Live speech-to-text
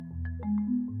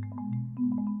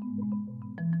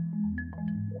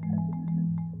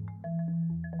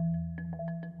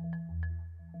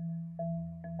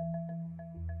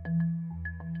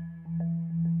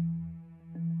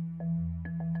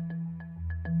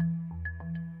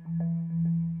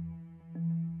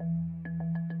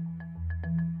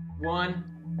One.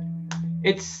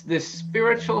 It's the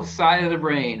spiritual side of the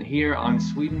brain here on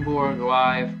Swedenborg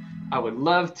Live. I would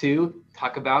love to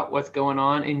talk about what's going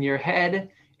on in your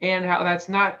head and how that's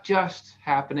not just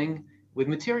happening with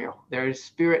material. There is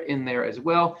spirit in there as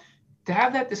well. To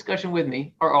have that discussion with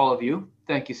me are all of you.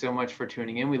 Thank you so much for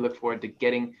tuning in. We look forward to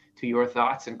getting to your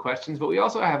thoughts and questions, but we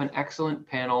also have an excellent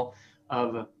panel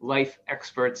of life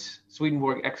experts,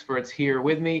 Swedenborg experts here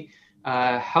with me.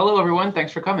 Hello, everyone.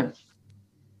 Thanks for coming.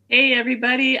 Hey,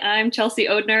 everybody. I'm Chelsea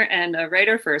Odner and a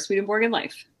writer for Swedenborg and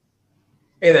Life.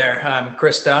 Hey there. I'm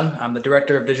Chris Dunn. I'm the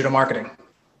Director of Digital Marketing.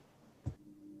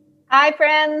 Hi,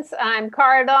 friends. I'm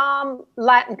Cara Dom,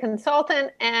 Latin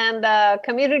consultant and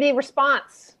community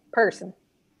response person.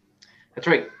 That's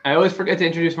right. I always forget to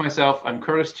introduce myself. I'm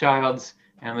Curtis Childs.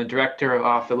 I'm the director of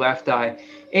Off the Left Eye.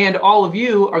 And all of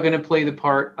you are going to play the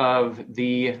part of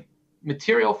the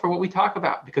material for what we talk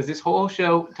about, because this whole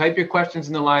show, type your questions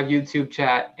in the live YouTube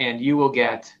chat and you will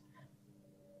get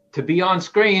to be on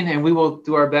screen, and we will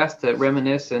do our best to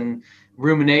reminisce and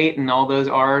ruminate and all those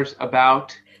R's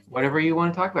about whatever you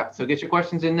want to talk about. So get your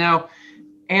questions in now.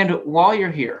 And while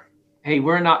you're here, hey,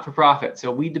 we're a not-for-profit,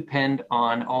 so we depend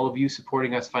on all of you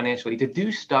supporting us financially to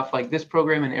do stuff like this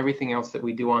program and everything else that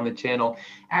we do on the channel.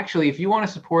 Actually, if you want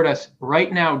to support us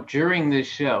right now during this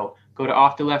show, go to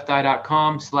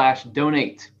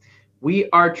offthelefteye.com/donate. We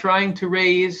are trying to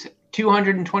raise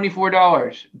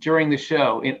 $224 during the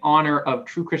show in honor of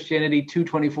True Christianity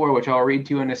 224, which I'll read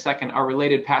to you in a second, our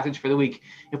related passage for the week.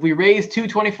 If we raise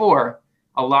 224,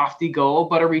 a lofty goal,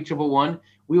 but a reachable one,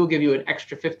 we will give you an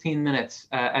extra 15 minutes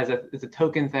as a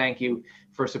token thank you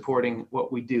for supporting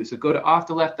what we do. So go to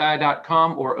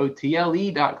offthelefteye.com or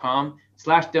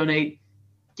otle.com/donate.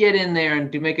 Get in there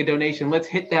and make a donation. Let's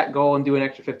hit that goal and do an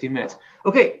extra 15 minutes.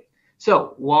 Okay,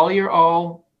 so while you're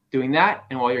all doing that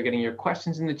and while you're getting your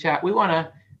questions in the chat, we want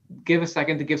to give a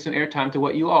second to give some airtime to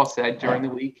what you all said during the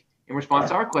week in response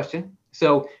to our question.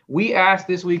 So we asked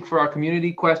this week for our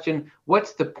community question,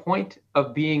 what's the point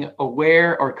of being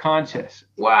aware or conscious?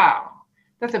 Wow,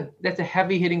 that's a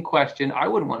heavy-hitting question. I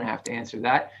wouldn't want to have to answer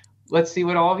that. Let's see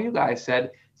what all of you guys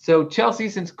said. So Chelsea,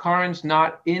 since Karen's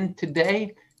not in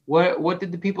today, what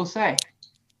did the people say?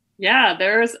 Yeah,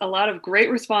 there's a lot of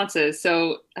great responses.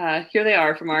 So here they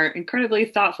are from our incredibly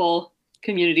thoughtful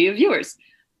community of viewers.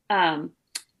 One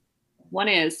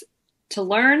is to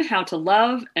learn how to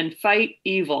love and fight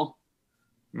evil.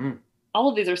 All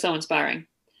of these are so inspiring.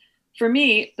 For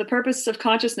me, the purpose of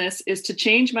consciousness is to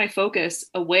change my focus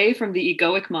away from the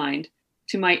egoic mind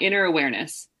to my inner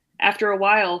awareness. After a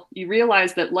while, you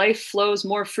realize that life flows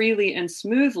more freely and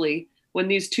smoothly when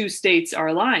these two states are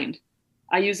aligned.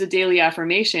 I use a daily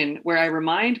affirmation where I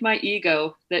remind my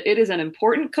ego that it is an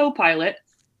important co-pilot,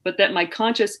 but that my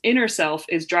conscious inner self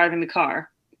is driving the car.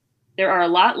 There are a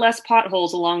lot less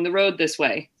potholes along the road this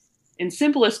way. In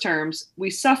simplest terms, we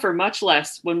suffer much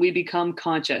less when we become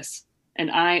conscious, and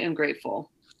I am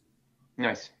grateful.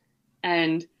 Nice.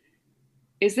 And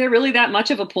is there really that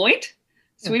much of a point?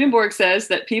 Swedenborg says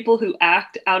that people who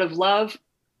act out of love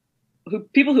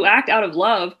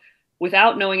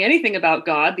without knowing anything about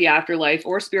God, the afterlife,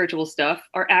 or spiritual stuff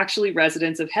are actually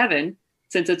residents of heaven,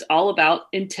 since it's all about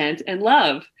intent and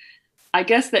love. I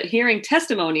guess that hearing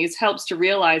testimonies helps to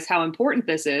realize how important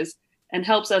this is and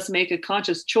helps us make a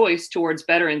conscious choice towards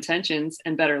better intentions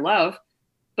and better love,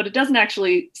 but it doesn't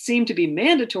actually seem to be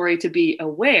mandatory to be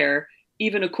aware,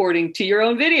 even according to your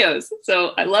own videos.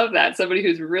 So I love that, somebody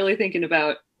who's really thinking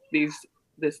about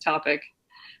this topic.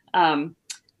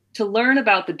 To learn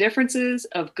about the differences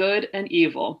of good and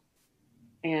evil,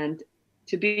 and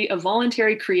to be a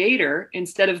voluntary creator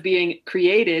instead of being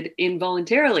created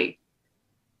involuntarily.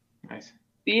 Nice.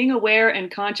 Being aware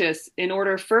and conscious in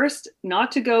order first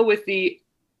not to go with the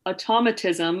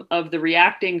automatism of the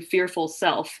reacting fearful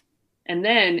self, and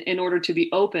then in order to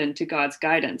be open to God's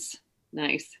guidance.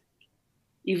 Nice.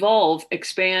 Evolve,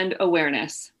 expand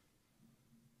awareness.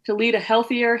 To lead a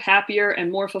healthier, happier,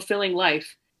 and more fulfilling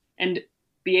life, and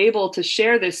be able to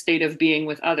share this state of being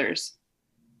with others.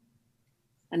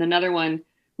 And another one,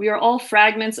 we are all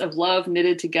fragments of love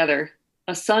knitted together.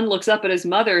 A son looks up at his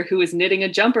mother who is knitting a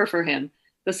jumper for him.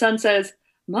 The son says,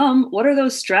 "Mom, what are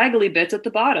those straggly bits at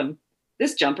the bottom?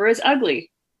 This jumper is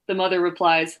ugly." The mother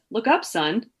replies, "Look up,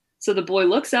 son." So the boy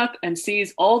looks up and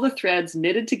sees all the threads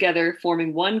knitted together,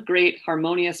 forming one great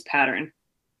harmonious pattern.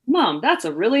 "Mom, that's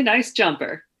a really nice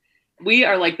jumper." We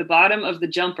are like the bottom of the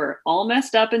jumper, all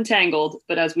messed up and tangled,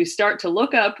 but as we start to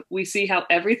look up, we see how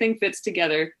everything fits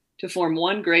together to form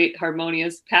one great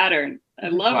harmonious pattern. I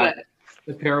love that.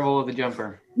 The parable of the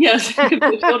jumper. Yes. And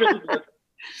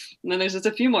then there's just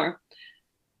a few more.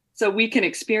 So we can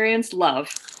experience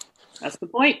love. That's the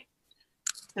point.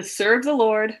 To serve the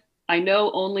Lord, I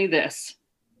know only this,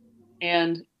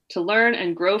 and to learn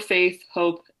and grow faith,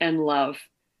 hope, and love.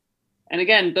 And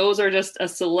again, those are just a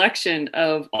selection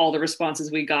of all the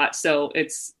responses we got. So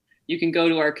you can go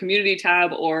to our community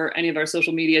tab or any of our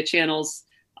social media channels.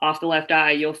 Off the Left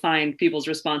Eye, you'll find people's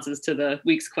responses to the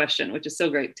week's question, which is so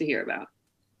great to hear about.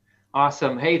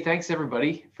 Awesome. Hey, thanks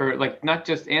everybody for not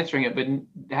just answering it, but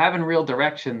having real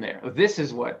direction there. This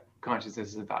is what consciousness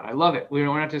is about. I love it. We're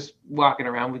not just walking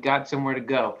around. We got somewhere to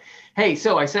go. Hey,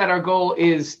 so I said our goal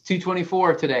is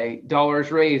 224 today.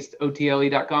 Dollars raised,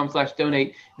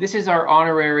 otle.com/donate. This is our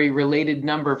honorary related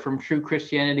number from True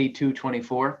Christianity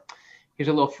 224. Here's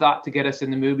a little thought to get us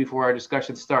in the mood before our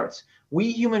discussion starts.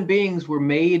 We human beings were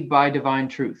made by divine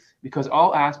truth because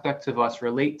all aspects of us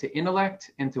relate to intellect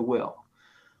and to will.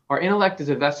 Our intellect is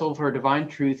a vessel for divine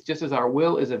truth, just as our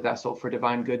will is a vessel for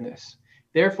divine goodness.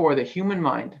 Therefore, the human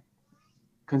mind,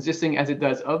 consisting as it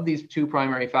does of these two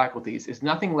primary faculties, is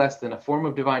nothing less than a form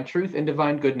of divine truth and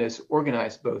divine goodness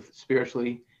organized both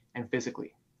spiritually and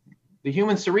physically. The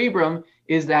human cerebrum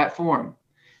is that form.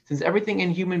 Since everything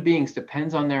in human beings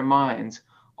depends on their minds,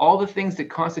 all the things that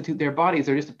constitute their bodies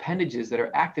are just appendages that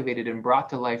are activated and brought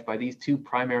to life by these two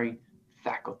primary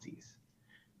faculties.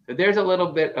 So there's a little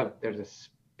bit of, there's a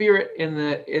spirit in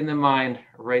the mind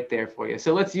right there for you.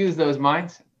 So let's use those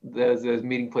minds, those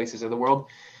meeting places of the world,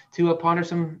 to ponder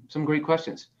some great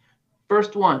questions.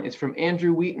 First one is from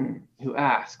Andrew Wheaton, who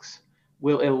asks,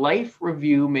 will a life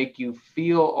review make you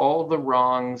feel all the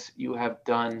wrongs you have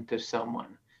done to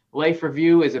someone? Life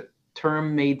review is a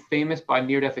term made famous by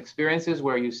near-death experiences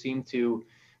where you seem to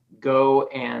go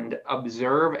and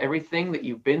observe everything that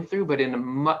you've been through, but in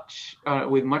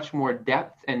with much more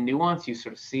depth and nuance. You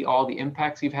sort of see all the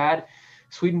impacts you've had.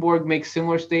 Swedenborg makes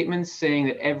similar statements, saying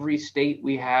that every state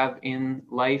we have in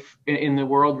life, in the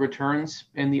world, returns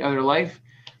in the other life.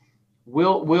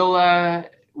 Will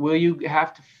you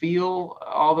have to feel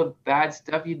all the bad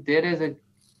stuff you did as a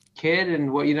kid,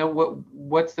 and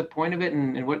what's the point of it,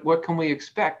 and what can we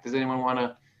expect? Does anyone want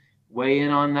to weigh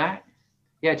in on that?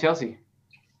 Yeah, Chelsea.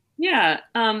 Yeah.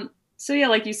 So yeah,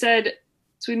 like you said,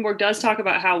 Swedenborg does talk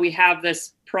about how we have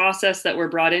this process that we're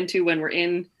brought into when we're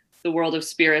in the world of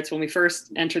spirits, when we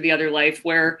first enter the other life,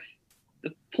 where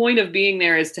the point of being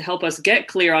there is to help us get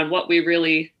clear on what we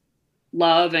really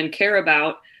love and care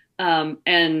about,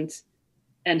 and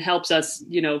helps us,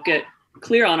 get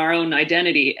clear on our own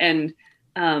identity. And,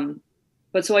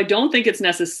 but so I don't think it's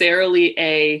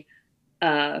necessarily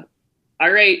all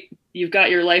right, you've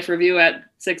got your life review at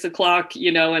 6 o'clock,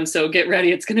 and so get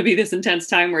ready. It's going to be this intense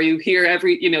time where you hear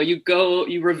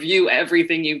you review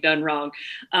everything you've done wrong.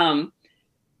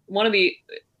 One of the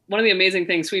amazing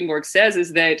things Swedenborg says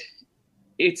is that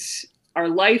our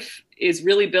life is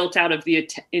really built out of the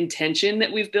intention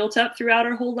that we've built up throughout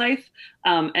our whole life.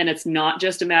 And it's not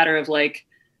just a matter of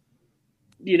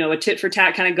a tit for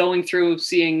tat kind of going through,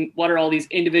 seeing what are all these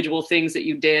individual things that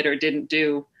you did or didn't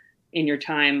do in your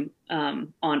time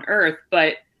on Earth.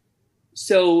 But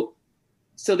so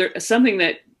there's something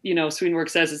that, Swedenborg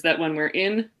says is that when we're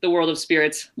in the world of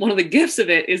spirits, one of the gifts of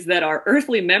it is that our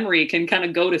earthly memory can kind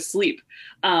of go to sleep.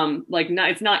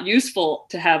 It's not useful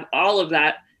to have all of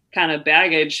that kind of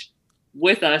baggage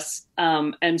with us.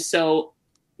 And so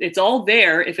it's all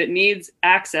there if it needs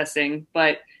accessing,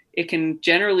 but it can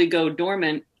generally go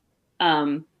dormant.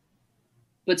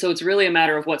 But so it's really a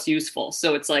matter of what's useful.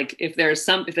 So it's like, if there's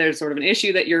sort of an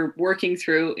issue that you're working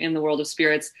through in the world of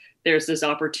spirits, there's this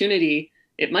opportunity.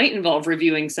 It might involve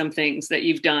reviewing some things that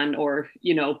you've done or,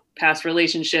 past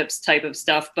relationships type of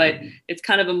stuff, but it's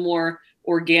kind of a more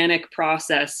organic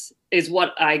process is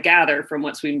what I gather from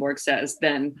what Swedenborg says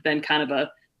than kind of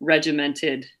a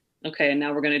regimented, okay, and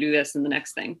now we're going to do this and the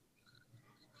next thing.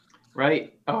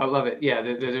 Right. Oh, I love it. Yeah.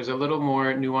 There's a little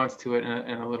more nuance to it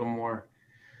and a little more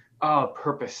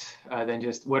purpose than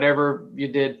just whatever you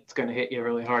did, it's going to hit you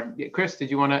really hard. Chris,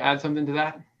 did you want to add something to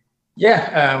that?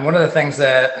 Yeah. One of the things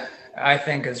that I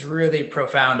think is really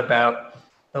profound about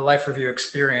the life review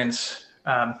experience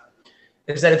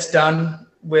is that it's done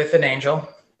with an angel,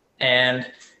 and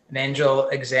an angel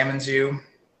examines you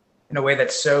in a way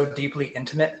that's so deeply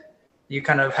intimate. You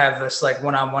kind of have this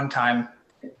one-on-one time,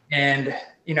 and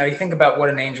you think about what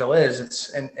an angel is. It's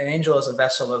an angel is a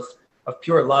vessel of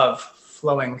pure love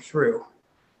flowing through.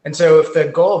 And so if the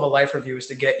goal of a life review is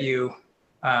to get you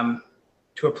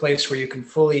to a place where you can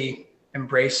fully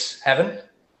embrace heaven,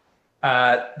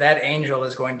 that angel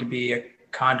is going to be a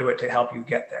conduit to help you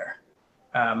get there.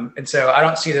 And so I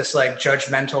don't see this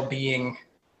judgmental being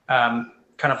kind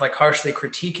of harshly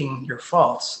critiquing your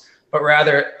faults, but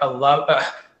rather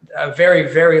a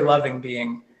very, very loving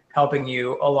being helping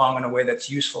you along in a way that's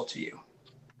useful to you.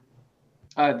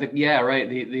 Yeah, right.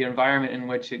 The environment in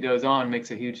which it goes on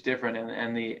makes a huge difference,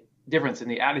 and the difference in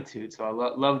the attitude. So I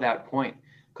love that point.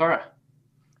 Cara.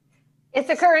 It's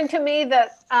occurring to me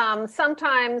that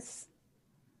sometimes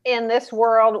in this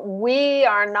world, we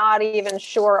are not even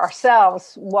sure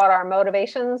ourselves what our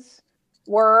motivations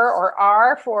were or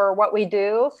are for what we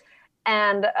do.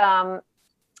 And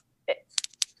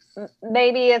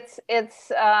maybe it's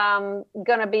going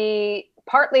to be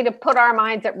partly to put our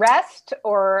minds at rest,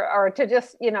 or to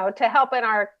just, to help in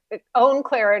our own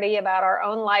clarity about our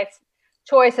own life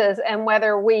choices, and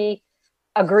whether we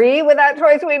agree with that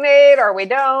choice we made or we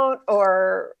don't,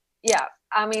 or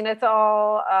it's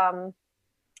all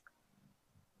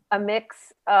a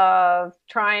mix of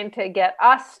trying to get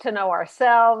us to know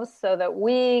ourselves so that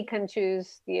we can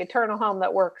choose the eternal home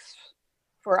that works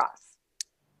for us.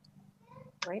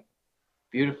 Right?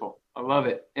 Beautiful. I love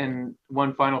it. And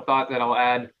one final thought that I'll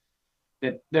add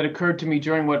that occurred to me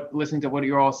during listening to what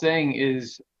you're all saying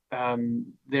is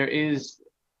there is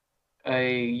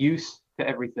a use to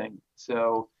everything.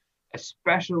 So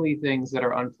especially things that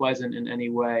are unpleasant in any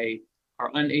way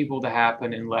are unable to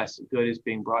happen unless good is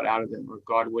being brought out of them, or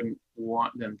God wouldn't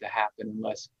want them to happen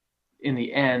unless in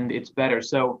the end it's better.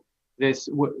 So this,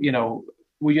 would you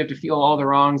have to feel all the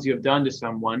wrongs you have done to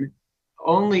someone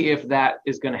only if that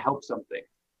is going to help something.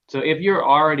 So if you're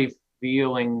already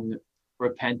feeling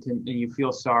repentant and you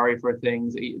feel sorry for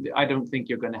things, I don't think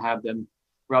you're going to have them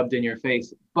rubbed in your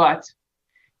face. But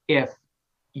if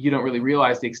you don't really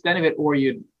realize the extent of it, or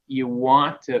you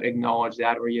want to acknowledge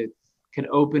that, or you can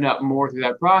open up more through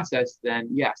that process, then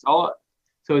yes. So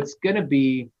it's going to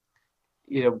be,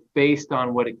 based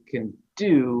on what it can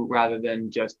do rather than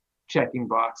just checking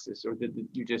boxes, or that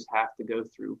you just have to go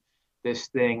through this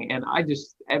thing. And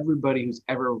everybody who's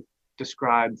ever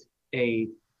described a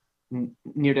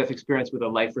near-death experience with a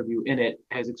life review in it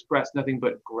has expressed nothing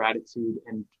but gratitude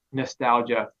and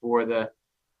nostalgia for the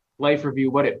life review,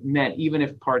 what it meant, even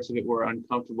if parts of it were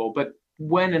uncomfortable. But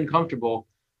when uncomfortable,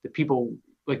 the people,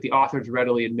 like the authors,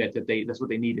 readily admit that that's what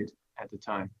they needed at the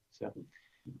time. So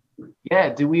yeah,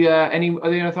 do we any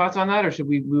other thoughts on that, or should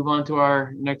we move on to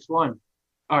our next one?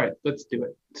 All right, let's do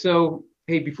it. So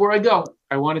hey, before I go,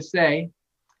 I want to say,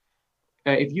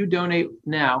 if you donate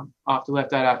now off the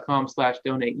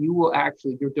lefteye.com/donate,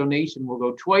 your donation will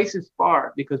go twice as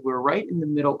far, because we're right in the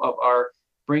middle of our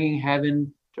Bringing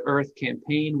Heaven to Earth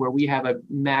campaign, where we have a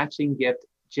matching gift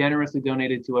generously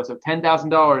donated to us of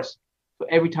 $10,000. So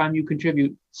every time you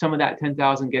contribute, some of that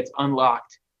 $10,000 gets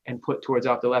unlocked and put towards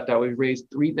Off the Left Eye. We've raised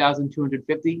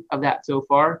 $3,250 of that so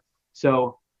far.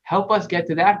 So help us get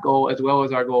to that goal, as well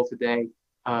as our goal today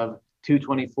of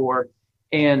 $224.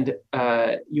 And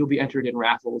you'll be entered in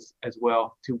raffles as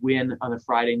well to win on the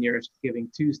Friday nearest Giving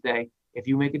Tuesday if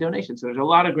you make a donation. So there's a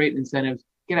lot of great incentives.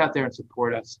 Get out there and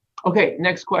support us. Okay,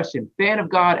 next question. Fan of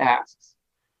God asks,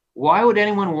 why would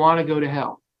anyone want to go to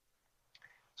hell?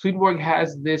 Swedenborg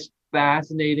has this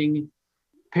fascinating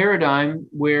paradigm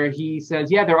where he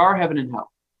says, yeah, there are heaven and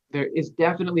hell. There is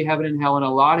definitely heaven and hell, and a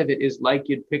lot of it is like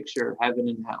you'd picture heaven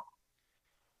and hell.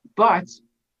 But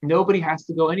nobody has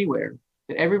to go anywhere.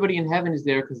 That everybody in heaven is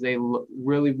there because they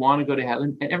really want to go to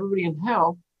heaven, and everybody in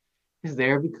hell is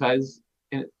there because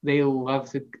they love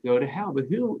to go to hell. But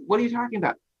what are you talking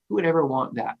about? Who would ever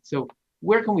want that? So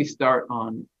where can we start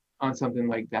on something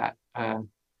like that?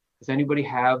 Does anybody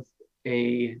have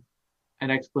an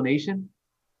explanation?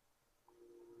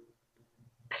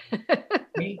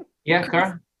 Me? Yeah,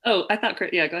 Cara? Oh, I thought,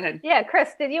 yeah, go ahead. Yeah, Chris,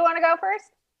 did you want to go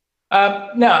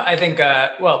first? No, I think,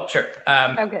 well, sure.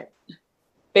 Okay.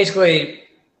 Basically,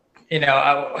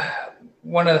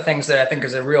 one of the things that I think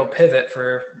is a real pivot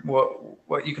for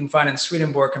what you can find in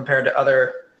Swedenborg compared to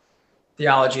other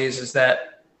theologies is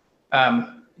that,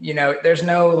 there's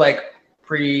no like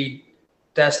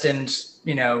predestined,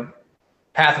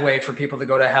 pathway for people to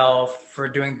go to hell for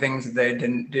doing things that they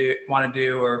didn't want to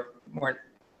do or weren't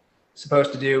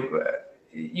supposed to do.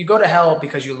 You go to hell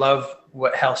because you love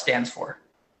what hell stands for.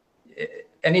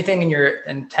 Anything in your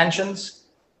intentions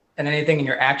and anything in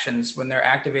your actions, when they're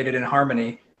activated in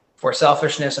harmony for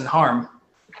selfishness and harm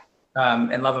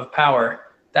and love of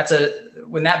power,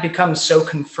 when that becomes so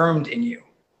confirmed in you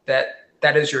that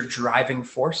is your driving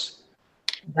force,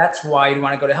 that's why you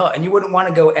want to go to hell. And you wouldn't want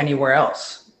to go anywhere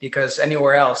else, because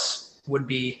anywhere else would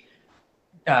be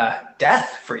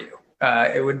death for you.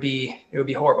 It would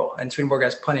be horrible. And Swedenborg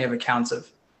has plenty of accounts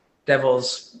of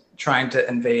devils trying to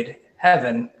invade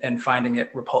heaven and finding it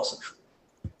repulsive.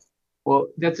 Well,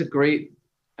 that's a great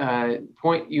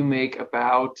point you make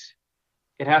about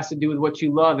it has to do with what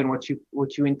you love and what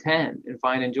you intend and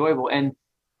find enjoyable. And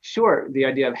sure, the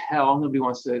idea of hell, nobody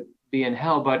wants to be in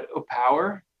hell, but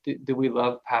power, do we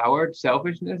love power,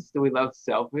 selfishness? Do we love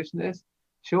selfishness?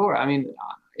 Sure. I mean,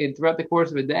 throughout the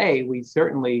course of a day, we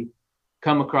certainly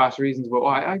come across reasons where,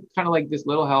 I kind of like this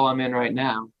little hell I'm in right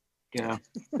now, you know.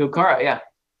 So, Cara, yeah.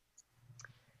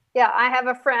 Yeah, I have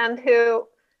a friend who,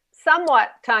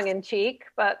 somewhat tongue-in-cheek,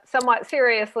 but somewhat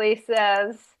seriously,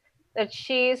 says that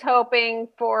she's hoping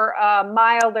for a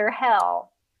milder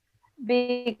hell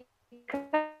because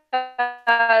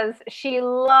she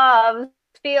loves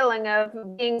the feeling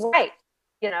of being right,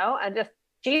 you know, and just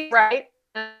she's right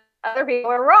and other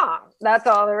people are wrong. That's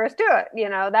all there is to it, you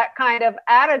know, that kind of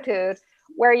attitude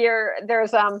where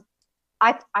there's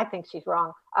I think she's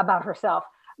wrong about herself,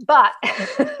 but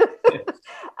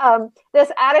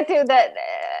this attitude that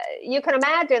you can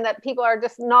imagine that people are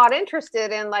just not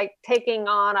interested in, like, taking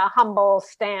on a humble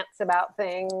stance about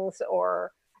things,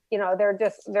 or, you know, they're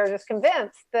just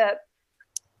convinced that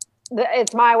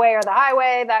it's my way or the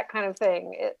highway, that kind of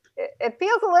thing. It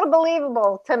feels a little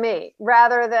believable to me,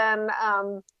 rather than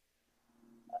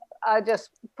just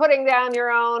putting down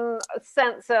your own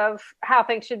sense of how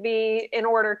things should be in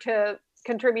order to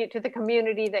contribute to the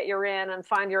community that you're in and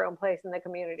find your own place in the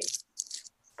community.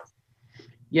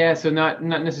 Yeah, so not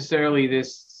necessarily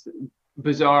this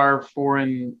bizarre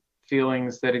foreign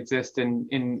feelings that exist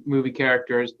in movie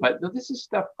characters, but this is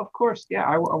stuff, of course, yeah,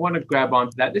 I want to grab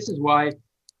onto that. This is why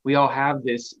we all have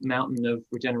this mountain of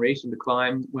regeneration to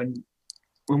climb when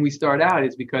we start out,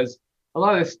 is because a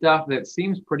lot of the stuff that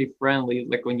seems pretty friendly,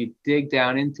 like when you dig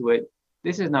down into it,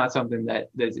 this is not something that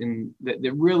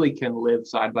really can live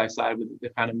side by side with the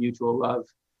kind of mutual love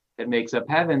that makes up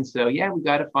heaven. So yeah, we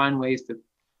got to find ways to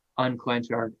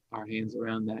unclench our hands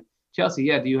around that. Chelsea,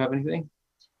 yeah, do you have anything?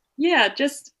 Yeah,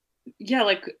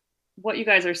 like what you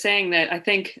guys are saying, that I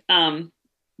think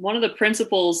one of the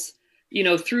principles, you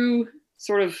know, through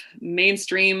sort of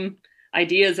mainstream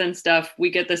ideas and stuff, we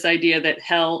get this idea that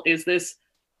hell is this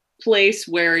place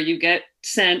where you get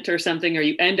sent or something, or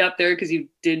you end up there because you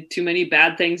did too many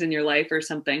bad things in your life or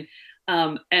something.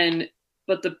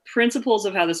 But the principles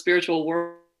of how the spiritual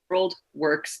world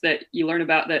works that you learn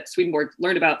about, that Swedenborg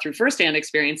learned about through firsthand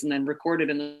experience and then recorded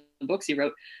in the books he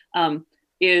wrote,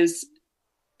 is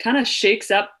kind of shakes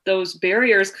up those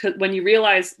barriers. When you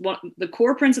realize what the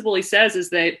core principle he says is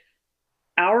that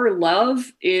our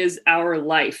love is our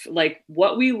life. Like,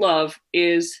 what we love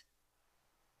is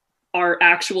our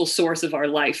actual source of our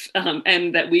life,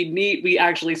 and that we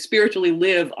actually spiritually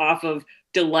live off of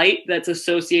delight that's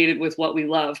associated with what we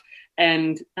love,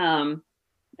 and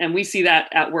we see that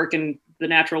at work in the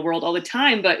natural world all the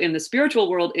time, but in the spiritual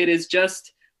world, it is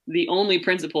just the only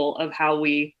principle of how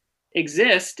we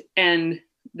exist. And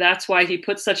that's why he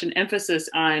puts such an emphasis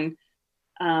on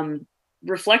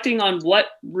reflecting on what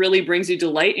really brings you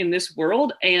delight in this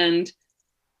world, and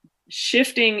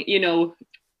shifting, you know,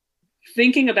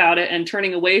 thinking about it and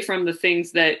turning away from the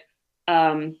things that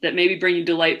that maybe bring you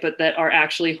delight, but that are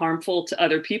actually harmful to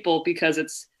other people, because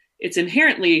it's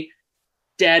inherently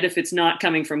dead if it's not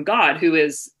coming from God, who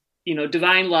is, you know,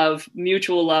 divine love,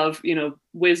 mutual love, you know,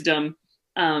 wisdom.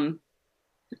 And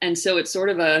so it's sort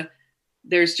of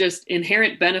there's just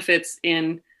inherent benefits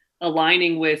in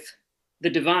aligning with the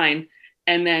divine,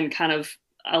 and then kind of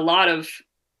a lot of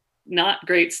not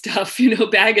great stuff, you know,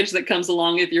 baggage that comes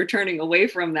along if you're turning away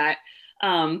from that.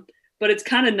 But it's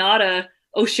kind of not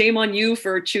shame on you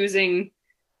for choosing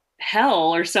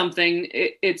hell or something.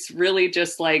 It's really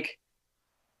just like,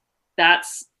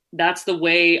 that's the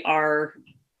way our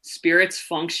spirits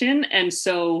function. And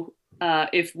so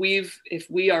if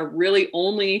we are really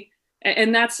only,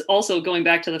 and that's also going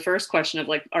back to the first question of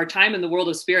like, our time in the world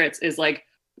of spirits is like,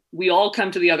 we all come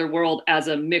to the other world as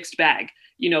a mixed bag.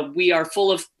 You know, we are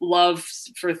full of love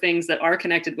for things that are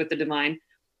connected with the divine,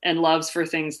 and loves for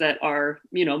things that are,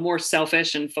 you know, more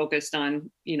selfish and focused on,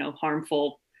 you know,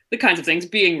 harmful, the kinds of things,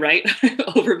 being right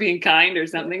over being kind or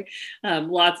something,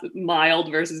 lots of mild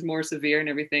versus more severe and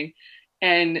everything.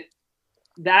 And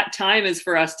that time is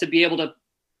for us to be able to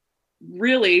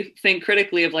really think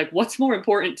critically of like, what's more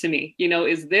important to me? You know,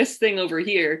 is this thing over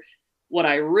here what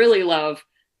I really love?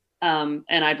 And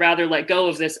I'd rather let go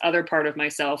of this other part of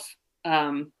myself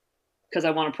because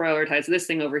I want to prioritize this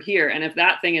thing over here. And if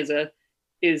that thing is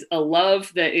a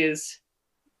love that is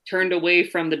turned away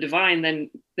from the divine,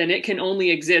 then it can only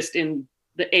exist in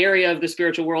the area of the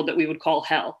spiritual world that we would call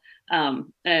hell. So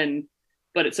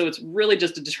it's really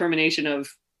just a determination of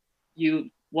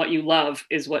what you love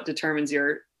is what determines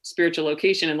your spiritual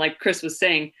location. And like Chris was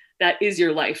saying, that is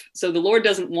your life. So the Lord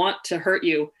doesn't want to hurt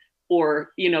you,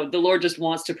 or, you know, the Lord just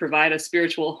wants to provide a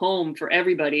spiritual home for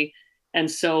everybody. And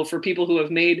so for people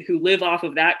who live off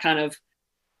of that kind of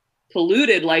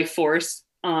polluted life force,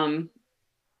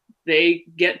 they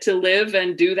get to live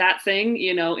and do that thing,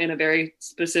 you know, in a very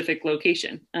specific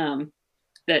location that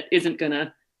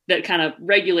kind of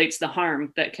regulates the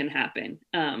harm that can happen.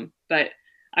 But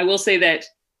I will say that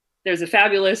there's a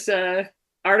fabulous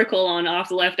article on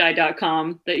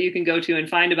offthelefteye.com that you can go to and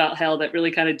find about hell that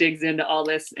really kind of digs into all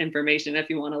this information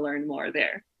if you want to learn more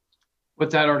there.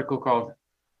 What's that article called?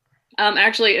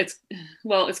 Actually,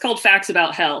 it's called Facts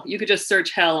About Hell. You could just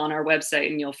search hell on our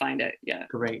website and you'll find it. Yeah.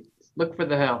 Great. Look for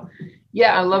the hell.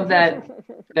 Yeah, I love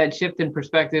that shift in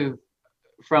perspective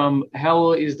from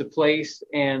hell is the place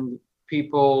and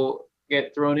people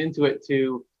get thrown into it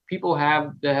to people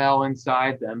have the hell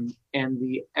inside them, and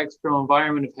the external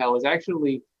environment of hell is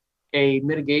actually a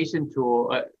mitigation tool,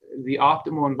 the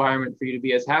optimal environment for you to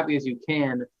be as happy as you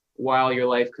can while your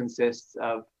life consists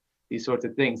of these sorts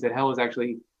of things. That hell is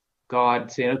actually God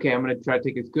saying, okay, I'm going to try to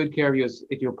take as good care of you as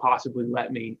you'll possibly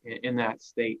let me in that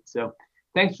state. So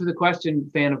thanks for the question,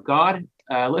 fan of God.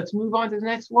 Let's move on to the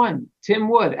next one. Tim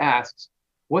Wood asks,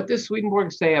 what does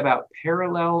Swedenborg say about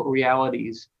parallel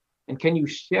realities? And can you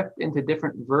shift into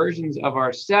different versions of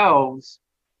ourselves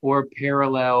or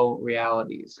parallel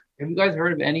realities? Have you guys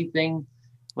heard of anything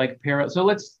like parallel? So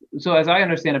as I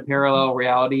understand a parallel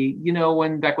reality, you know,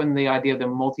 back when the idea of the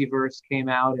multiverse came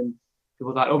out and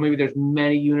people thought, oh, maybe there's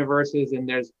many universes and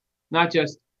there's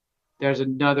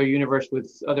another universe with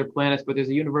other planets, but there's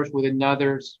a universe with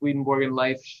another Swedenborgian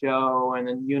life show and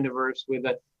a universe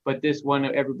but this one,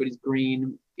 everybody's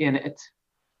green in it.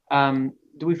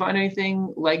 Do we find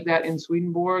anything like that in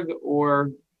Swedenborg,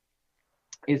 or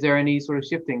is there any sort of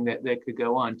shifting that could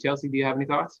go on? Chelsea, do you have any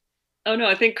thoughts? Oh, no,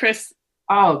 I think Chris.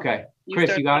 Oh, okay.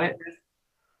 Chris, you got it?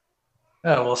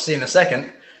 Oh, we'll see in a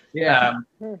second. Yeah.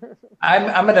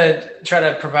 I'm going to try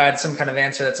to provide some kind of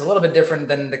answer that's a little bit different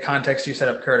than the context you set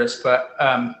up, Curtis, but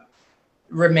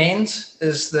remains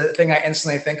is the thing I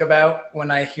instantly think about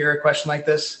when I hear a question like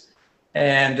this.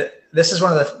 And this is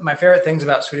one of my favorite things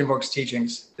about Swedenborg's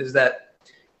teachings is that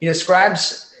he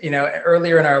describes, you know,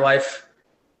 earlier in our life,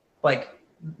 like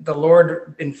the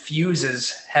Lord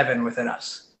infuses heaven within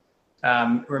us.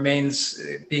 Remains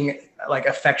being like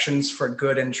affections for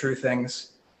good and true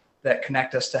things that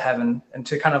connect us to heaven and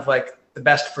to kind of like the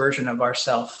best version of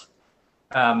ourself.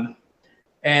 And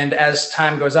as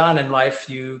time goes on in life,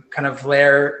 you kind of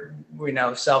layer, you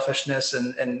know, selfishness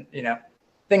and you know,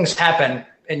 things happen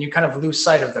and you kind of lose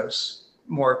sight of those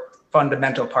more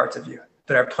fundamental parts of you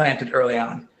that are planted early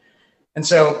on. And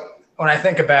so when I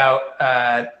think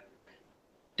about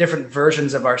different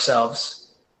versions of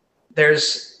ourselves,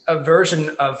 there's a version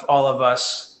of all of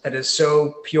us that is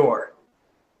so pure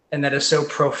and that is so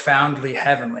profoundly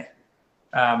heavenly,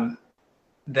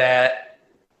 that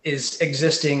is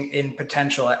existing in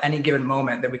potential at any given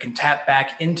moment that we can tap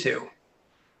back into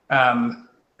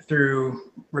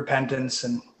through repentance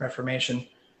and reformation.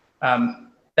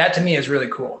 That to me is really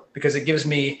cool because it gives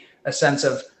me a sense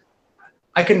of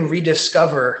I can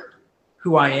rediscover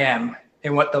who I am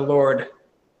and what the Lord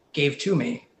gave to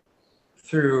me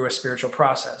through a spiritual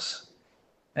process.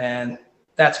 And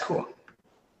that's cool.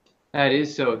 That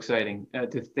is so exciting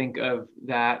to think of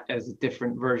that as a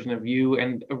different version of you,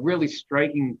 and a really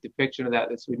striking depiction of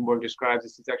that Swedenborg describes.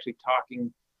 This is actually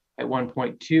talking at one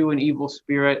point to an evil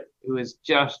spirit who is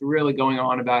just really going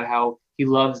on about how he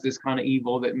loves this kind of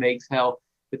evil that makes hell.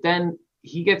 But then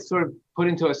he gets sort of put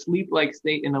into a sleep-like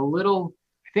state, and I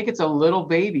think it's a little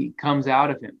baby comes out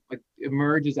of him, like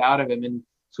emerges out of him. And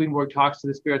Swedenborg talks to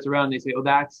the spirits around, and they say, oh,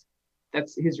 that's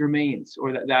his remains,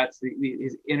 or that's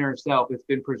his inner self. It's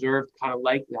been preserved kind of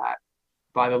like that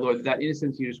by the Lord. That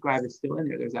innocence you describe is still in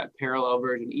there. There's that parallel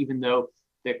version, even though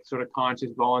the sort of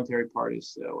conscious, voluntary part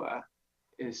is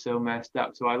so messed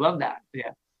up. So I love that.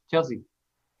 Yeah. Chelsea.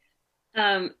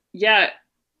 Yeah,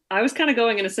 I was kind of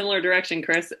going in a similar direction,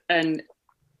 Chris, and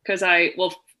because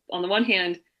on the one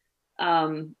hand,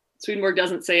 Swedenborg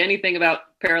doesn't say anything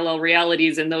about parallel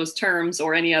realities in those terms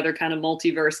or any other kind of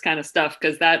multiverse kind of stuff,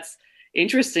 because that's,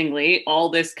 interestingly, all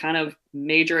this kind of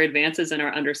major advances in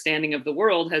our understanding of the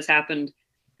world has happened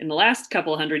in the last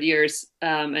couple of hundred years,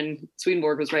 and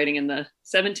Swedenborg was writing in the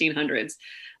 1700s.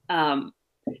 And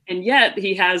yet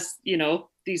he has, you know,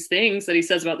 these things that he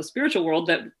says about the spiritual world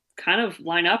that kind of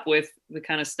line up with the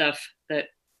kind of stuff that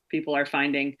people are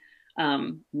finding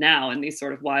now in these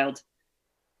sort of wild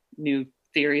new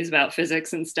theories about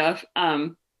physics and stuff.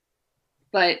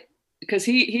 But because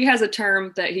he has a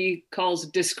term that he calls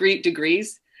discrete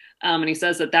degrees. And he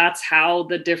says that that's how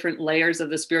the different layers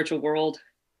of the spiritual world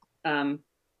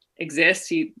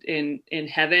exist. In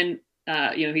heaven,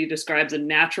 he describes a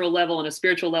natural level and a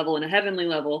spiritual level and a heavenly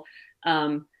level.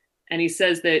 And he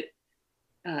says that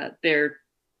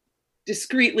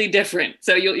discreetly different.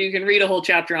 So you can read a whole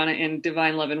chapter on it in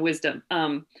Divine Love and Wisdom.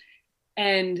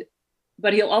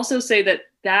 But he'll also say that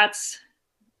that's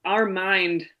our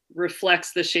mind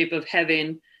reflects the shape of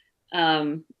heaven.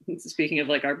 Speaking of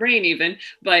like our brain even,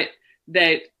 but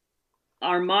that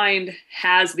our mind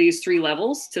has these three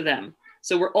levels to them.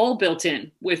 So we're all built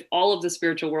in with all of the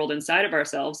spiritual world inside of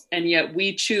ourselves. And yet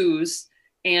we choose,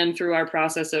 and through our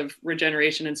process of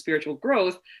regeneration and spiritual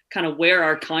growth, kind of where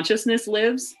our consciousness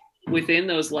lives within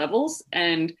those levels.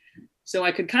 And so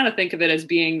I could kind of think of it as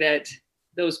being that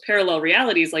those parallel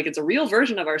realities, like it's a real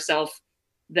version of ourself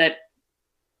that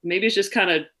maybe it's just kind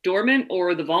of dormant,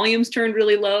 or the volume's turned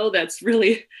really low, that's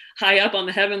really high up on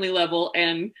the heavenly level.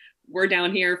 And we're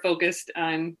down here focused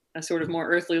on a sort of more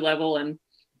earthly level.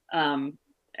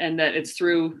 And that it's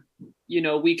through,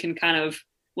 we can kind of,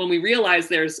 when we realize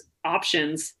there's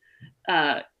options,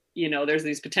 there's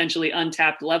these potentially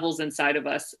untapped levels inside of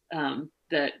us,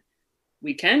 that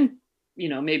we can,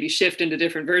 maybe shift into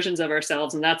different versions of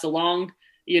ourselves. And that's a long,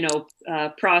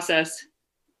 process,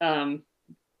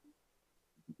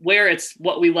 where it's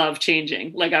what we love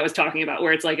changing, like I was talking about,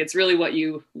 where it's like, it's really what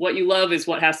you love is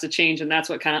what has to change. And that's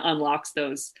what kind of unlocks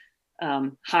those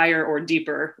higher or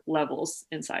deeper levels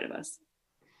inside of us.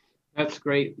 That's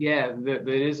great. Yeah, that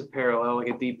is a parallel, like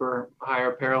a deeper,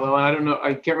 higher parallel. And I don't know,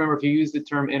 I can't remember if you used the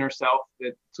term inner self,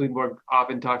 that Swedenborg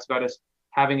often talks about us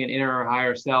having an inner or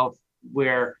higher self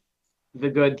where the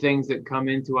good things that come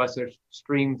into us are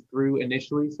streamed through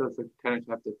initially. So it's like kind of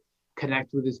have to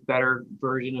connect with this better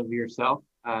version of yourself.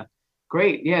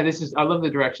 Great. Yeah, I love the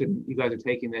direction you guys are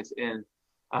taking this in.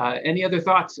 Any other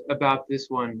thoughts about this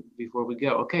one before we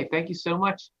go? Okay, thank you so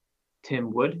much,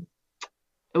 Tim Wood.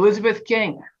 Elizabeth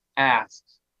King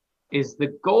asks, is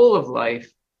the goal of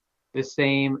life the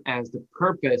same as the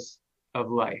purpose of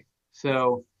life?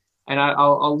 So, and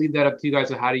I'll leave that up to you guys.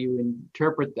 So how do you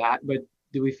interpret that? But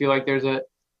do we feel like is it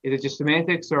just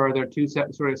semantics, or are there two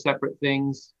sort of separate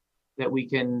things that we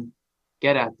can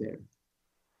get at there?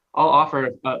 I'll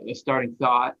offer a starting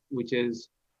thought, which is,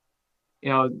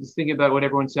 just thinking about what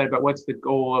everyone said about what's the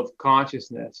goal of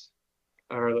consciousness,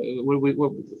 or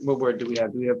what word do we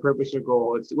have? Do we have purpose or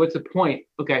goal? What's the point?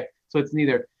 Okay, so it's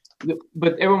neither.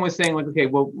 But everyone was saying like, okay,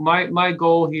 well, my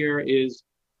goal here is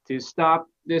to stop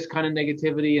this kind of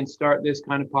negativity and start this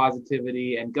kind of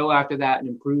positivity and go after that and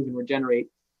improve and regenerate.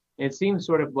 And it seems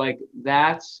sort of like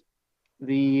that's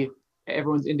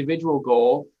everyone's individual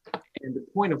goal, and the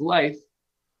point of life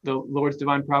the Lord's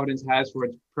divine providence has for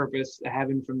its purpose, a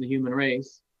heaven from the human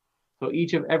race. So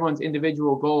everyone's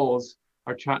individual goals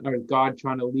are God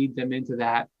trying to lead them into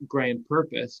that grand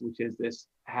purpose, which is this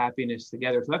happiness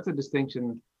together. So that's a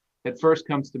distinction that first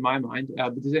comes to my mind.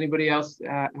 But does anybody else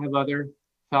have other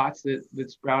thoughts that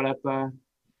sprout up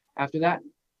after that?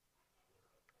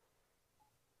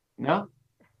 No?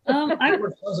 I'm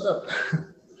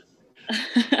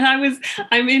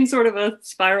in sort of a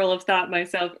spiral of thought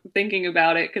myself thinking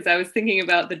about it, because I was thinking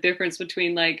about the difference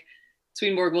between, like,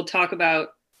 Swedenborg will talk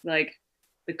about like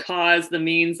the cause, the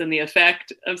means, and the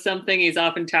effect of something. He's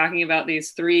often talking about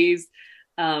these threes.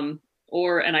 And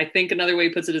I think another way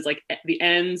he puts it is like the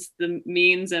ends, the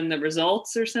means, and the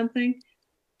results, or something.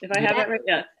 If I have that right,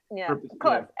 yeah. Yeah,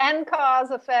 close. End,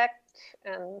 cause, effect,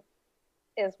 and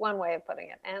is one way of putting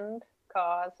it. End,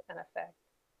 cause, and effect.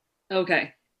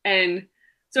 Okay. And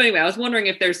so anyway, I was wondering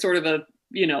if there's sort of a,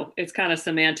 it's kind of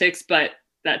semantics, but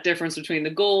that difference between the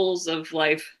goals of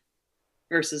life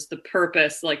versus the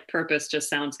purpose, like purpose just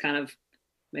sounds kind of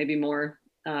maybe more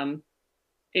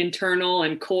internal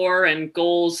and core, and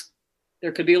goals,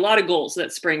 there could be a lot of goals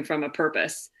that spring from a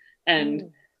purpose.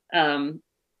 And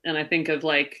I think of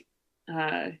like,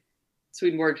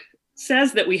 Swedenborg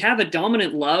says that we have a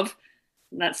dominant love.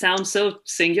 That sounds so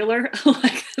singular,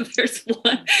 like there's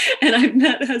one, and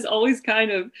that has always kind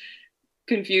of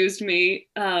confused me,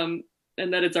 and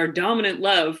that it's our dominant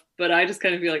love, but I just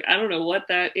kind of feel like, I don't know what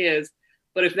that is,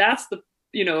 but if that's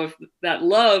if that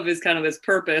love is kind of this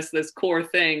purpose, this core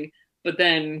thing, but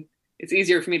then it's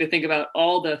easier for me to think about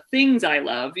all the things I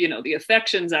love, the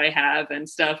affections I have and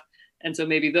stuff, and so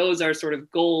maybe those are sort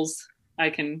of goals I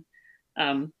can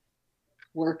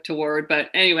work toward. But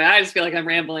anyway, I just feel like I'm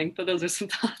rambling, but those are some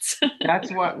thoughts.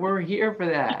 That's what we're here for.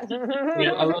 That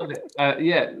I love it.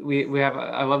 We have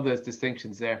I love those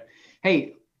distinctions there.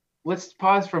 Hey, let's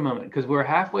pause for a moment, because we're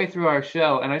halfway through our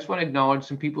show, and I just want to acknowledge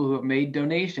some people who have made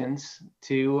donations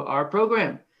to our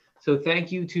program. So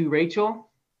thank you to Rachel,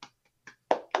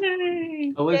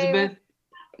 Yay. Elizabeth,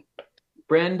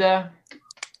 Brenda,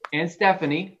 and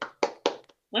Stephanie.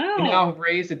 Wow. We now have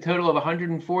raised a total of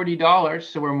 $140,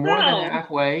 so we're more than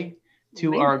halfway to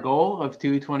Amazing. our goal of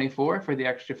 224 for the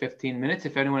extra 15 minutes.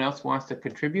 If anyone else wants to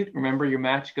contribute, remember your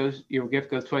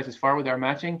gift goes twice as far with our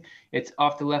matching. It's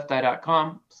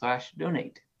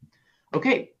offtheLeftEye.com/donate.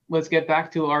 Okay, let's get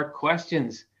back to our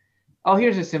questions. Oh,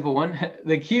 here's a simple one.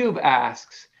 The Cube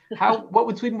asks, what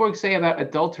would Swedenborg say about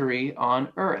adultery on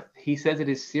earth? He says it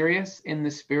is serious in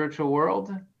the spiritual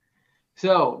world.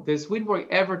 So does Swedenborg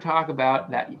ever talk about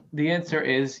that? The answer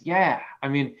is yeah. I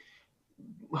mean,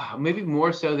 maybe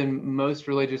more so than most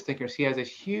religious thinkers. He has a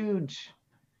huge,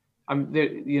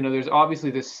 there's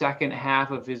obviously the second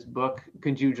half of his book,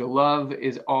 Conjugal Love,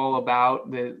 is all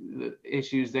about the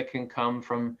issues that can come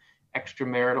from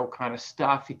extramarital kind of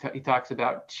stuff. He talks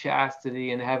about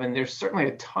chastity in heaven. There's certainly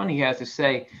a ton he has to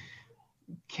say.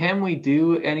 Can we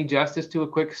do any justice to a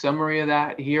quick summary of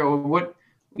that here? Or what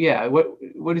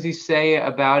does he say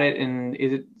about it? And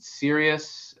is it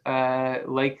serious,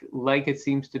 like it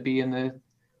seems to be in the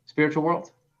spiritual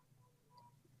world?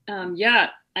 Yeah,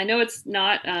 I know it's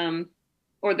not,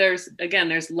 or there's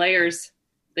layers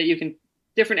that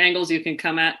different angles you can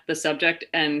come at the subject.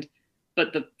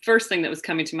 But the first thing that was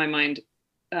coming to my mind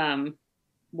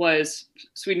was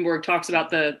Swedenborg talks about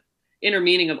the inner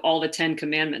meaning of all the 10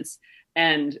 commandments.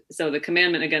 And so the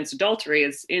commandment against adultery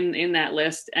is in that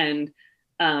list. And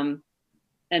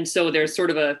so there's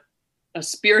sort of a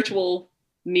spiritual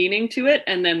meaning to it,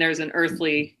 and then there's an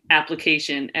earthly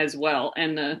application as well.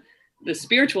 And the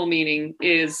spiritual meaning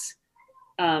is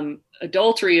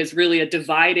adultery is really a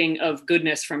dividing of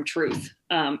goodness from truth,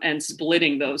 and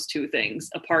splitting those two things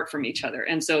apart from each other.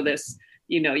 And so this,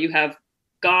 you have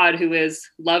God, who is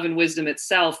love and wisdom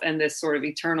itself, and this sort of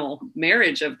eternal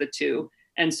marriage of the two.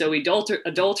 And so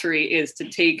adultery is to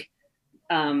take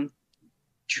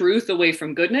truth away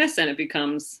from goodness, and it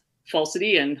becomes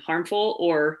falsity and harmful,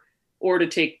 or to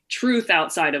take truth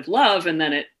outside of love, and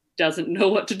then it doesn't know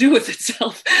what to do with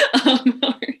itself.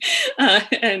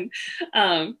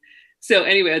 So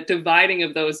anyway, a dividing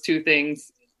of those two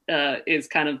things is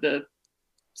kind of the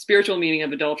spiritual meaning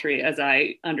of adultery, as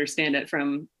I understand it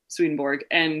from Swedenborg.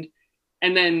 And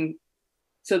then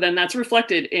that's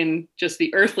reflected in just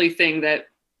the earthly thing that,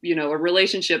 a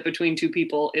relationship between two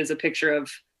people is a picture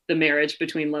of the marriage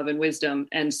between love and wisdom.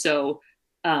 And so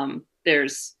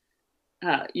there's,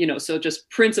 so just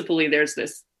principally there's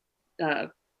this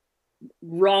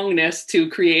wrongness to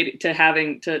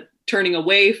turning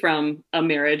away from a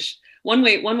marriage. One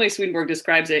way Swedenborg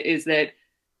describes it is that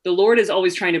the Lord is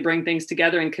always trying to bring things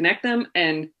together and connect them,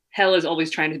 and hell is always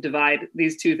trying to divide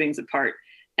these two things apart.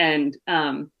 And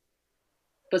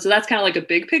but so that's kind of like a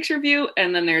big picture view.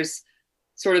 And then there's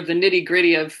sort of the nitty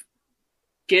gritty of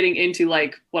getting into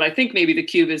like what I think maybe the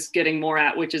Cube is getting more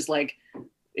at, which is like,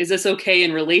 is this okay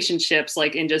in relationships,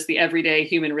 like in just the everyday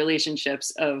human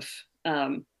relationships of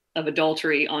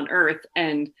adultery on earth?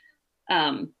 And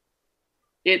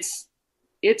it's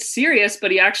serious,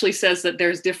 but he actually says that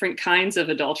there's different kinds of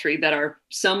adultery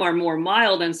some are more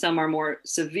mild and some are more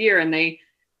severe. And they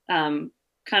kind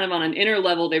of on an inner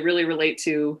level, they really relate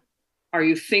to, are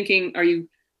you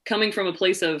coming from a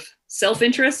place of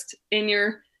self-interest in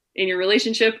your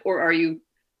relationship, or are you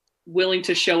willing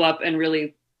to show up and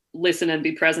really listen and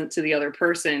be present to the other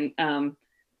person?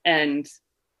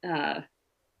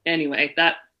 Anyway,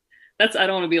 that's I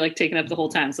don't want to be like taken up the whole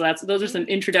time. So those are some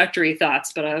introductory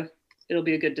thoughts, but it'll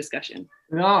be a good discussion.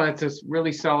 No, that's a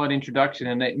really solid introduction,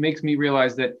 and it makes me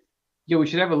realize that we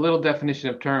should have a little definition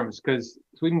of terms, because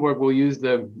Swedenborg will use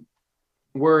the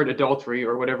word adultery,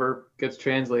 or whatever gets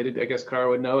translated, I guess Cara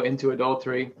would know, into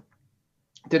adultery,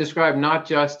 to describe not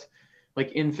just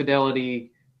like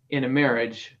infidelity in a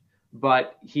marriage,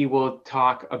 but he will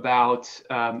talk about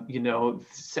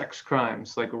sex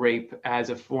crimes like rape as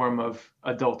a form of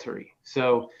adultery.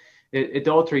 So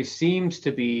adultery seems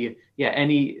to be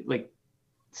any like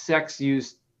sex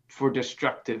used for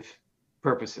destructive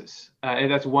purposes, and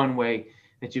that's one way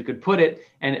that you could put it.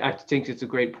 And I think it's a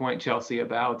great point, Chelsea,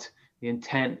 about the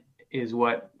intent is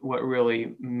what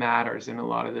really matters in a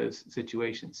lot of those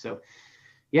situations. So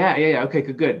okay,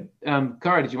 good.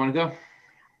 Cara, did you want to go?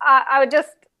 I would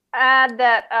just add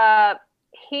that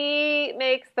he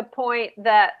makes the point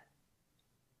that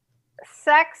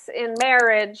sex in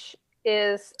marriage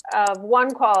is of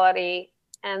one quality,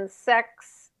 and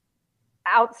sex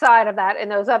outside of that, in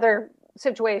those other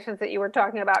situations that you were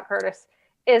talking about, Curtis,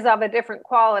 is of a different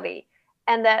quality.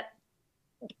 And that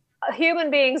human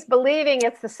beings believing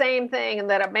it's the same thing and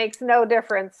that it makes no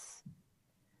difference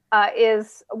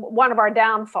is one of our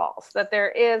downfalls, that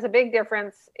there is a big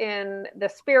difference in the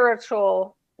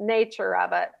spiritual nature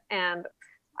of it, and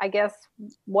I guess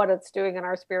what it's doing in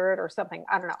our spirit or something.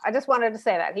 I don't know. I just wanted to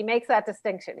say that. He makes that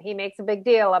distinction. He makes a big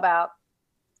deal about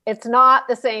it's not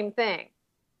the same thing.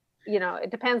 It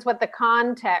depends what the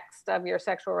context of your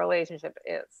sexual relationship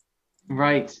is.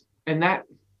 Right. And that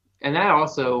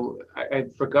also,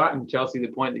 I'd forgotten, Chelsea, the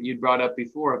point that you brought up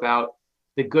before about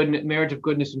the marriage of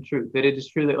goodness and truth, that it is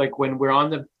true that like when we're on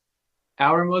the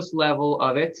outermost level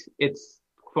of it, it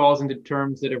falls into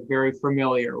terms that are very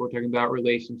familiar. We're talking about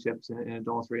relationships and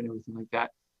adultery and everything like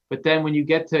that. But then when you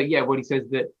get to, what he says,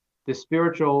 that the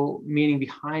spiritual meaning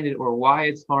behind it, or why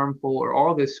it's harmful, or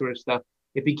all this sort of stuff,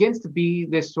 it begins to be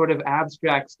this sort of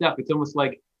abstract stuff. It's almost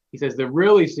like, he says, the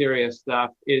really serious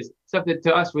stuff is stuff that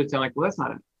to us would sound like, well, that's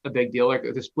not a big deal, like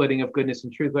the splitting of goodness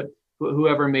and truth. But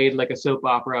whoever made like a soap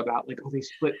opera about like, oh, they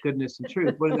split goodness and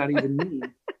truth, what does that even mean?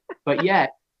 But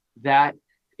yet that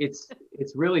it's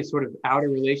really sort of outer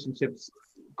relationships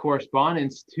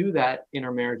correspondence to that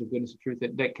inner marriage of goodness and truth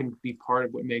that can be part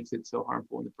of what makes it so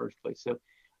harmful in the first place. So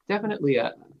definitely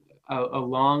a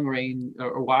long range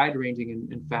or wide ranging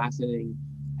and fascinating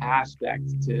aspect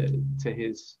to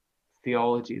his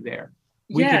theology there.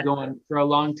 We could go on for a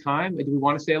long time. Do we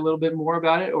want to say a little bit more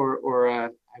about it, or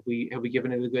have we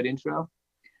given it a good intro?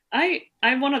 I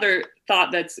have one other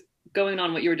thought that's going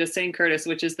on what you were just saying, Curtis,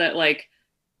 which is that like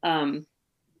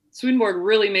Swedenborg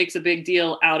really makes a big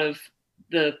deal out of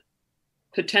the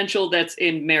potential that's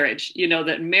in marriage.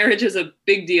 That marriage is a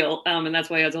big deal, and that's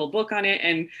why he has a whole book on it,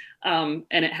 and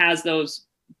it has those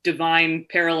divine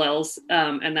parallels,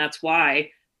 and that's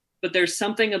why. But there's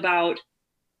something about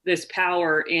this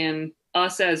power in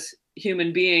us as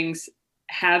human beings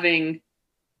having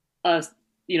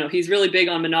he's really big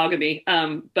on monogamy,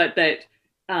 but that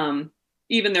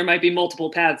even there might be multiple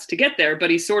paths to get there, but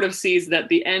he sort of sees that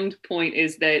the end point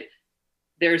is that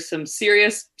there's some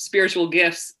serious spiritual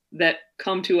gifts that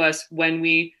come to us when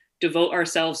we devote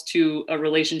ourselves to a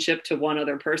relationship to one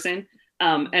other person,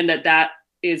 and that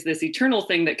is this eternal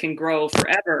thing that can grow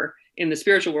forever in the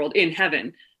spiritual world in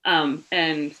heaven.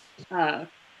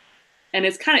 And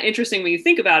it's kind of interesting when you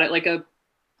think about it,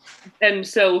 and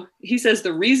so he says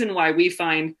the reason why we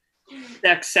find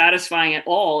sex satisfying at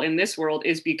all in this world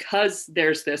is because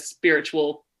there's this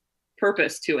spiritual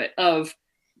purpose to it, of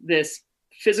this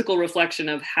physical reflection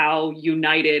of how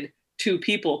united two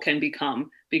people can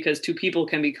become, because two people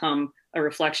can become a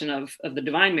reflection of the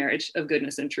divine marriage of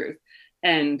goodness and truth.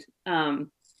 And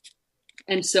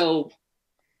so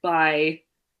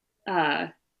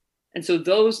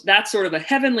that's sort of a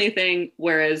heavenly thing,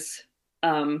 whereas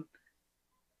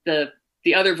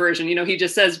the other version, he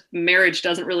just says marriage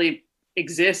doesn't really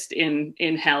exist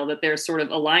in hell, that there's sort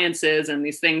of alliances and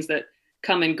these things that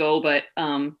come and go, but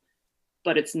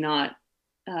it's not,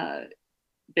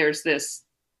 there's this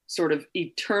sort of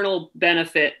eternal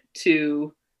benefit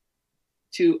to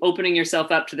opening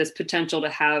yourself up to this potential to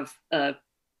have a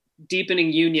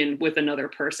deepening union with another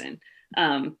person.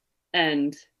 And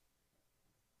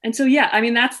so,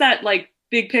 that's that like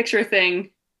big picture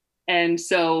thing. And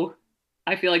so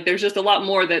I feel like there's just a lot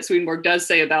more that Swedenborg does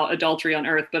say about adultery on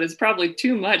earth, but it's probably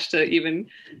too much to even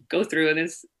go through in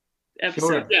this episode.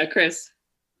 Sure. Yeah, Chris.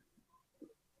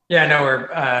 Yeah, no,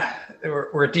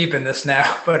 we're deep in this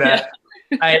now, but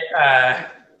I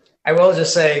will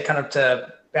just say, kind of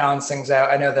to balance things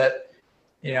out, I know that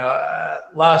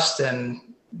lust and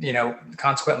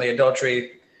consequently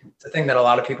adultery, it's a thing that a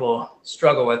lot of people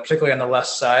struggle with, particularly on the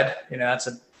lust side. That's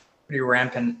a pretty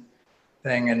rampant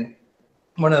thing. And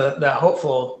one of the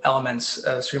hopeful elements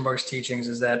of Swedenborg's teachings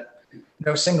is that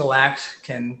no single act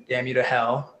can damn you to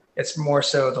hell. It's more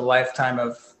so the lifetime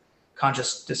of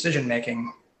conscious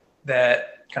decision-making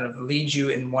that kind of leads you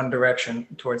in one direction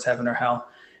towards heaven or hell.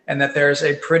 And that there's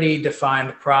a pretty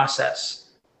defined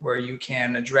process where you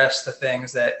can address the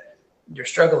things that you're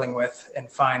struggling with and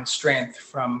find strength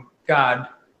from God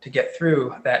to get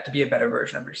through that, to be a better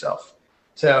version of yourself.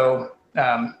 So,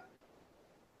 to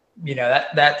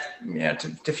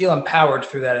feel empowered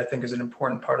through that, I think, is an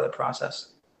important part of the process.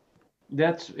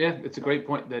 It's a great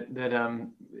point that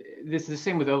this is the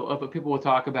same with people will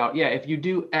talk about. Yeah, if you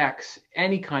do X,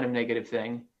 any kind of negative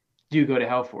thing, do you go to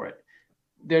hell for it?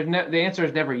 The answer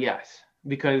is never yes,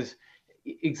 because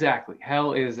exactly,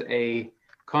 hell is a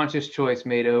conscious choice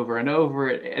made over and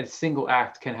over. A single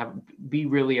act can be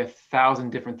really 1,000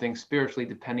 different things spiritually,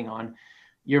 depending on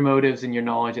your motives and your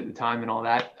knowledge at the time and all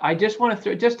that. I just want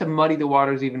to just to muddy the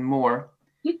waters even more.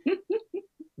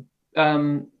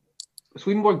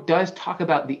 Swedenborg does talk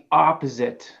about the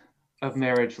opposite of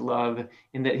marriage love,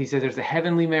 in that he says there's a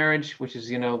heavenly marriage, which is,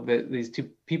 these two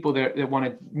people that want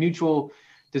a mutual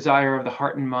desire of the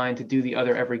heart and mind to do the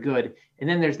other every good. And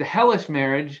then there's the hellish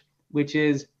marriage, which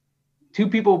is two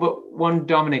people, but one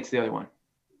dominates the other one.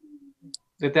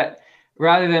 That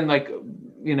rather than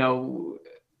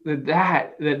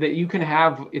that you can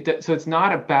have it. So it's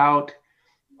not about,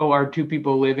 oh, are two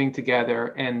people living together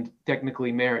and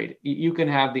technically married. You can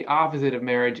have the opposite of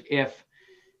marriage if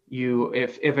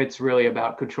it's really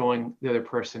about controlling the other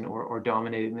person or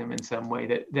dominating them in some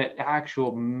way. That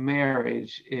actual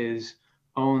marriage is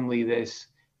only this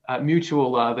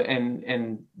mutual love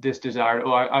and this desire.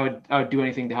 Oh, I would do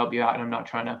anything to help you out, and I'm not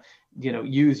trying to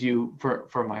use you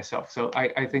for myself. So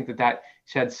I think that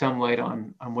sheds some light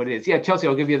on what it is. Yeah, Chelsea,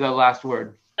 I'll give you the last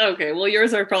word. Okay, well,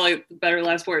 yours are probably better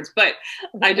last words, but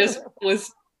I just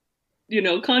was,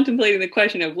 contemplating the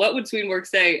question of what would Swedenborg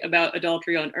say about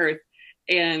adultery on earth.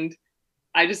 And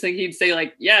I just think he'd say,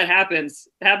 like, yeah, it happens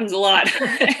a lot.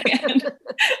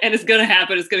 and it's going to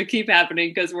happen. It's going to keep happening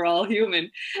because we're all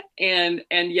human. And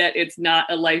yet it's not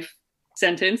a life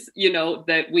sentence,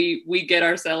 that we get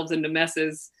ourselves into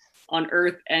messes on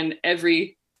earth. And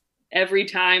every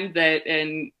time that,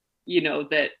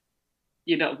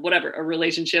 whatever, a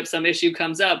relationship, some issue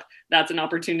comes up, that's an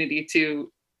opportunity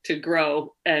to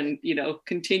grow and,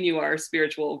 continue our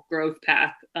spiritual growth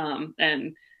path.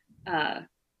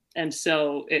 And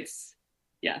so it's,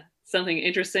 something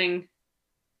interesting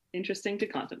to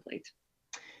contemplate.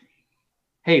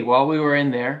 Hey, while we were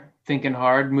in there thinking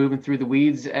hard, moving through the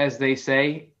weeds, as they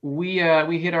say, we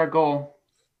hit our goal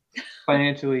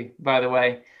financially, by the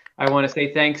way. I want to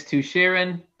say thanks to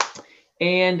Sharon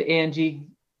and Angie.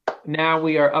 Now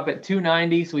we are up at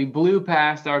 290, so we blew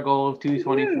past our goal of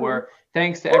 224.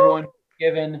 Thanks to everyone who's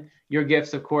given. Your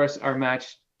gifts, of course, are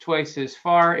matched twice as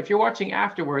far. If you're watching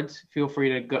afterwards, feel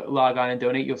free to log on and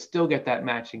donate. You'll still get that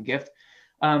matching gift.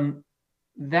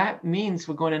 That means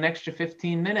we're going an extra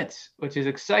 15 minutes, which is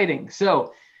exciting.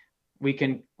 So we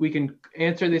can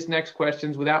answer these next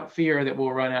questions without fear that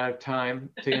we'll run out of time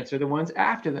to answer the ones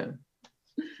after them.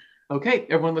 Okay,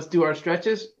 everyone, let's do our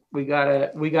stretches. We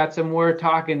got some more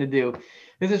talking to do.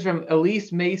 This is from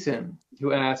Elise Mason,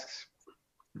 who asks,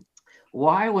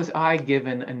 why was I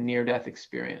given a near-death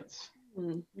experience?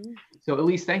 Mm-hmm. So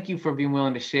Elise, thank you for being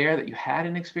willing to share that you had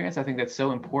an experience. I think that's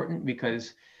so important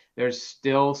because there's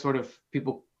still sort of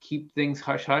people keep things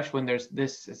hush hush when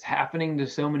this is happening to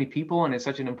so many people and it's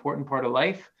such an important part of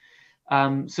life.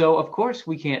 So of course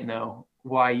we can't know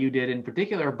why you did in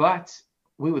particular, but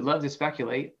we would love to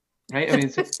speculate, right? I mean,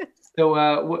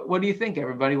 so what do you think,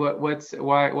 everybody?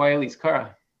 Why Elise?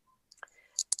 Cara?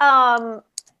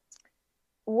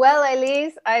 Well,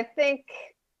 Elise, I think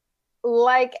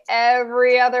like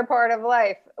every other part of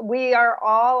life, we are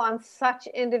all on such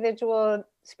individual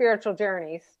spiritual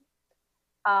journeys.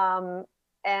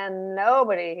 And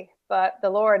nobody but the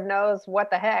Lord knows what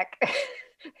the heck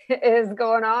is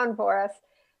going on for us.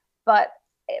 But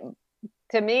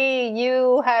to me,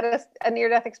 you had a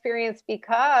near-death experience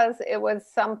because it was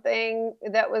something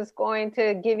that was going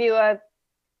to give you a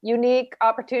unique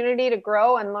opportunity to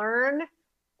grow and learn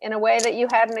in a way that you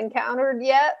hadn't encountered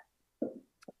yet.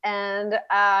 And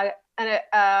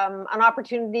an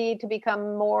opportunity to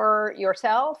become more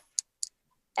yourself.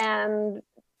 And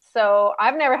so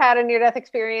I've never had a near-death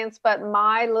experience, but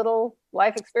my little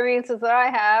life experiences that I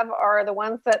have are the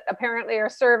ones that apparently are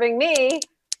serving me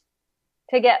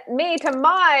to get me to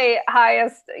my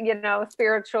highest,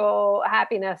 spiritual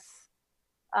happiness,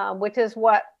 which is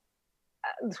what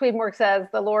Swedenborg says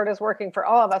the Lord is working for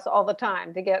all of us all the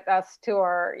time to get us to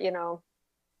our,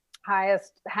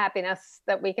 highest happiness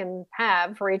that we can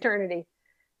have for eternity.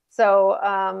 So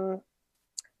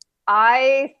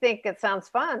I think it sounds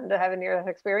fun to have a near-death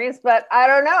experience, but I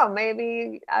don't know.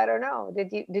 Maybe, I don't know.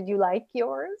 Did you like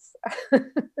yours?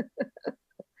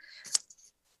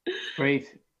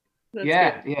 Great.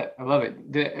 Yeah, I love it.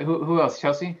 Who else?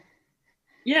 Chelsea?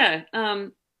 Yeah,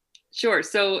 sure.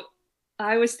 So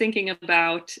I was thinking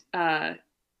about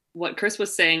what Chris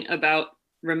was saying about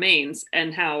remains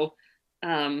and how,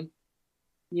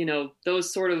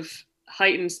 those sort of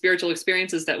heightened spiritual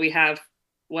experiences that we have,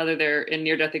 whether they're in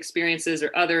near-death experiences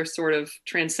or other sort of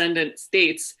transcendent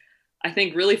states, I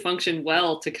think really function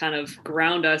well to kind of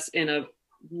ground us in a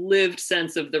lived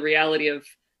sense of the reality of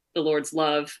the Lord's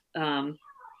love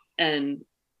and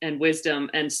wisdom.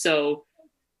 And so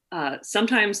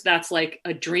sometimes that's like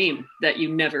a dream that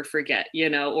you never forget,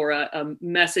 or a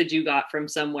message you got from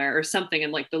somewhere or something.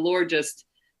 And like the Lord just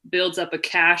builds up a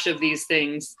cache of these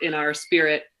things in our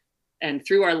spirit and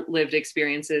through our lived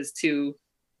experiences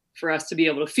for us to be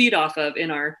able to feed off of in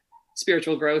our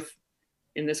spiritual growth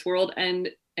in this world and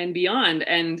beyond.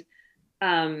 And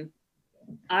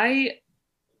I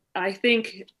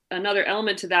think another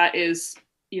element to that is,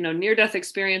 near-death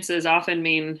experiences often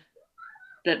mean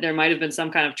that there might have been some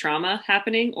kind of trauma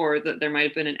happening, or that there might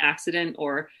have been an accident,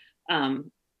 or I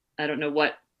don't know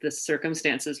what the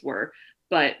circumstances were,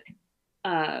 but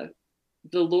the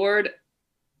Lord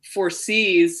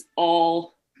foresees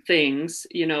all things,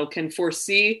 can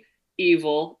foresee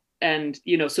evil, and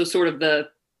so sort of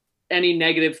any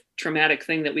negative traumatic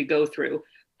thing that we go through,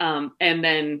 and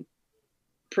then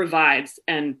provides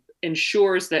and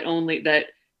ensures that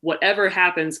whatever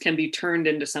happens can be turned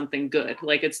into something good.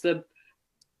 Like, it's the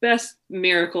best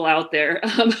miracle out there,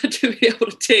 to be able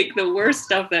to take the worst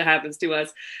stuff that happens to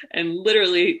us and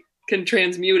literally can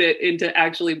transmute it into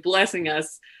actually blessing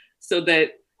us, so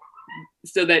that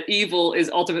evil is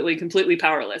ultimately completely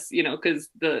powerless, because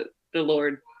the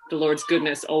Lord's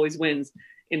goodness always wins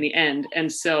in the end.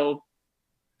 And so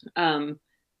I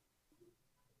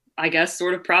guess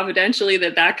sort of providentially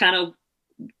that kind of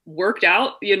worked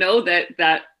out,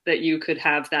 that you could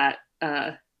have that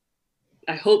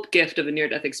I hope gift of a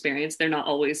near-death experience. They're not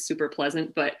always super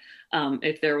pleasant, but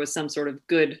if there was some sort of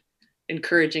good,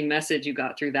 encouraging message you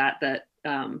got through that that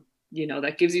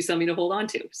gives you something to hold on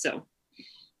to. So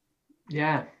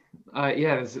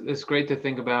it's great to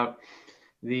think about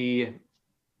the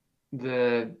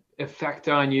effect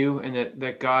on you, and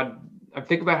that God, I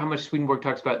think about how much Swedenborg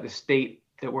talks about the state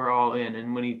that we're all in,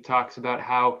 and when he talks about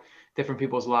how different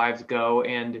people's lives go,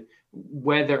 and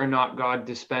whether or not God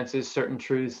dispenses certain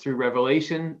truths through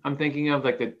revelation. I'm thinking of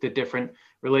like the different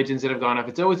religions that have gone up.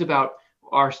 It's always about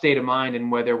our state of mind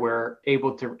and whether we're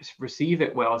able to receive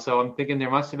it well. So I'm thinking there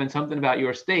must have been something about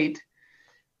your state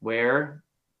where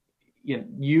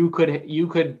you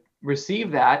could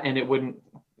receive that, and it wouldn't,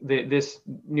 this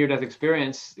near-death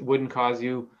experience wouldn't cause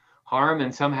you harm,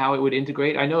 and somehow it would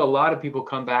integrate. I know a lot of people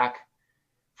come back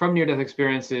from near-death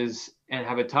experiences and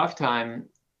have a tough time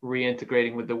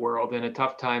reintegrating with the world, and a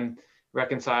tough time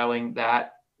reconciling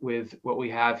that with what we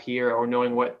have here, or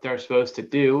knowing what they're supposed to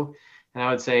do. And I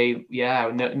would say,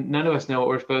 none of us know what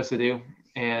we're supposed to do,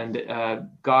 and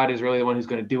God is really the one who's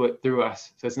going to do it through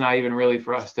us. So it's not even really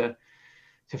for us to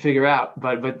figure out.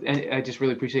 But I just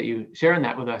really appreciate you sharing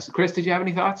that with us. Chris, did you have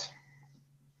any thoughts?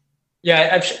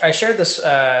 Yeah, I shared this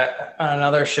on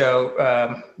another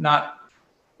show not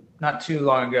too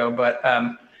long ago, but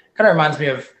kind of reminds me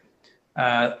of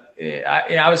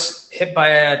I was hit by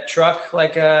a truck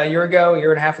like a year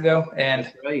and a half ago, and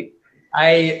That's right.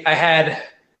 I had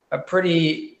a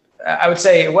pretty, I would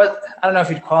say it was, I don't know if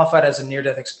you'd qualify it as a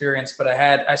near-death experience, but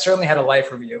I certainly had a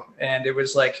life review, and it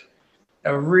was like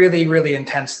a really, really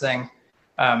intense thing.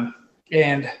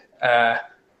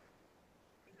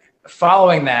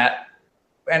 Following that,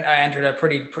 and I entered a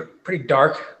pretty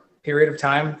dark period of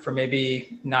time for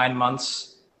maybe 9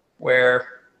 months, where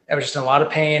I was just in a lot of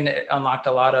pain. It unlocked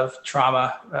a lot of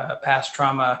trauma, past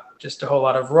trauma, just a whole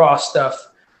lot of raw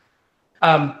stuff.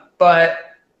 But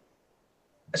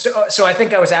so I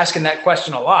think I was asking that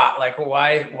question a lot, like,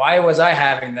 why was I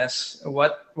having this?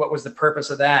 What was the purpose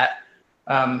of that?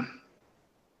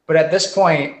 But at this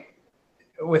point,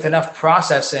 with enough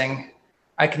processing,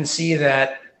 I can see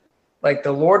that, like,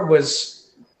 the Lord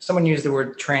was, someone used the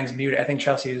word transmute. I think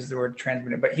Chelsea used the word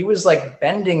transmute, but he was like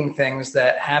bending things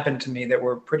that happened to me that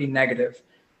were pretty negative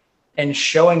and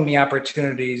showing me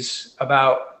opportunities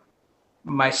about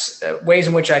my ways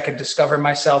in which I could discover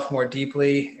myself more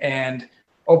deeply, and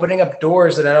opening up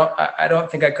doors that I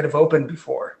don't think I could have opened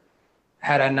before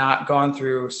had I not gone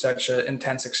through such an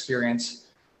intense experience.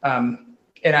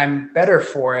 And I'm better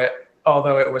for it,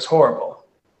 although it was horrible.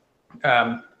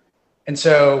 And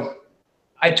so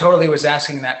I totally was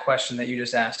asking that question that you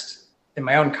just asked in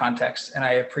my own context. And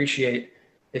I appreciate,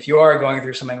 if you are going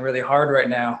through something really hard right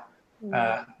now,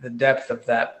 the depth of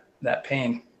that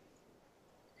pain.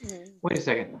 Wait a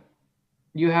second.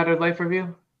 You had a life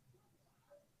review?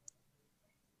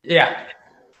 Yeah.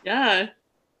 Yeah.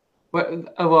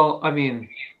 Well, I mean, do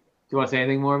you want to say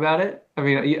anything more about it? I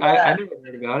mean, I never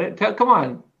heard about it. Come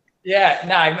on. Yeah,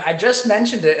 no, I just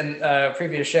mentioned it in a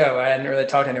previous show. I hadn't really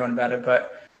talked to anyone about it,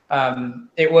 but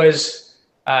it was,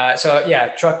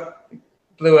 truck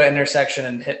blew an intersection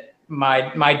and hit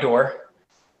my door,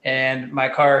 and my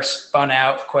car spun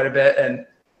out quite a bit. And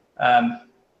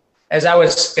as I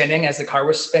was spinning, as the car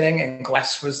was spinning and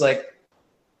glass was like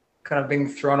kind of being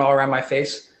thrown all around my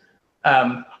face,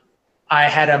 I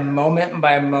had a moment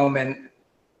by moment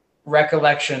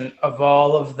recollection of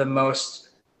all of the most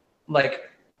like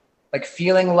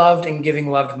feeling loved and giving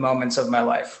loved moments of my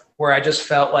life, where I just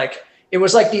felt like it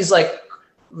was like these like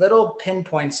little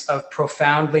pinpoints of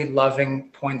profoundly loving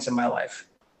points in my life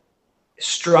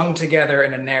strung together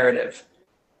in a narrative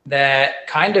that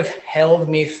kind of held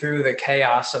me through the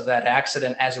chaos of that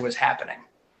accident as it was happening.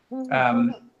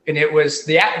 And it was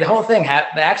the whole thing,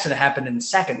 the accident happened in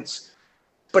seconds,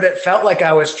 but it felt like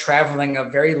I was traveling a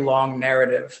very long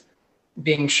narrative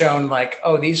being shown like,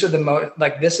 oh, these are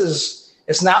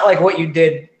it's not like what you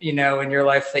did, in your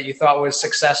life that you thought was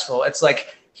successful. It's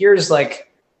like, here's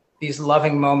like these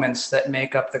loving moments that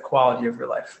make up the quality of your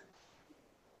life.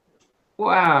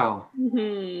 Wow.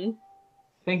 Mm-hmm.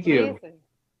 Thank you. Amazing.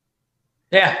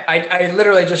 Yeah, I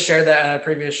literally just shared that on a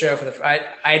previous show I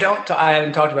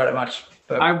haven't talked about it much.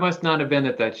 But I must not have been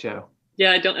at that show.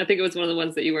 Yeah, I think it was one of the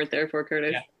ones that you weren't there for,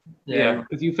 Curtis. Yeah,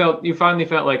 because you finally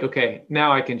felt like, okay,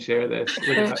 now I can share this.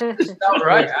 All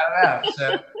right, I don't know.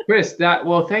 So. Chris,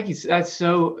 thank you.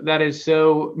 That is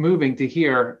so moving to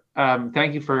hear.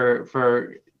 Thank you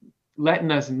for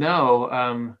letting us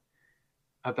know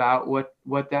about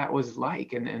what that was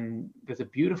like, and there's a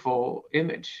beautiful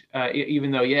image.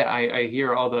 Even though, I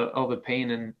hear all the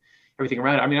pain and everything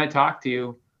around it. I mean, I talked to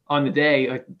you on the day,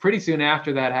 like pretty soon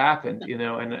after that happened,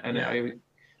 and I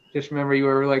just remember you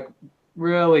were like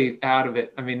really out of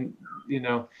it. I mean,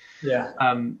 Yeah.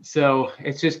 So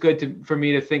it's just good for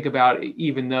me to think about,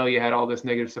 even though you had all this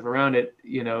negative stuff around it,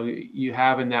 you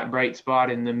having that bright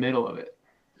spot in the middle of it.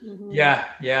 Mm-hmm.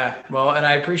 Yeah. Well, and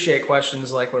I appreciate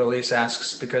questions like what Elise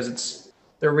asks, because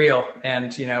they're real,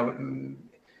 and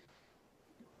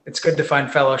it's good to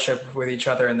find fellowship with each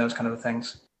other and those kind of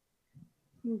things.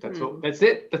 That's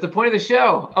it. That's the point of the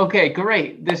show. Okay,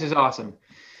 great. This is awesome.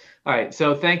 All right.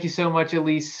 So thank you so much,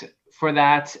 Elise, for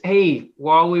that. Hey,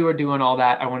 while we were doing all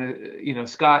that, I want to,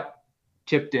 Scott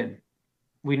chipped in.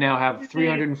 We now have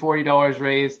 $340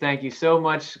 raised. Thank you so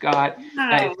much, Scott.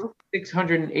 That is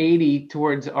 $680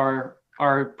 towards our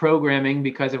programming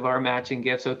because of our matching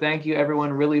gift. So thank you,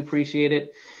 everyone. Really appreciate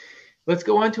it. Let's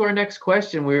go on to our next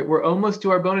question. We're almost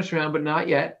to our bonus round, but not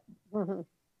yet. Mm-hmm.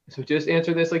 So just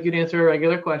answer this like you'd answer a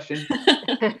regular question.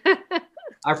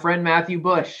 Our friend Matthew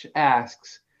Bush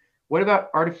asks, what about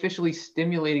artificially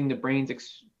stimulating the brain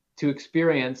to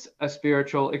experience a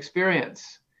spiritual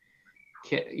experience?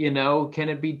 Can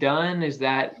it be done? Is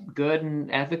that good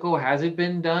and ethical? Has it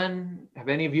been done? Have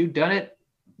any of you done it?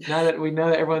 Now that we know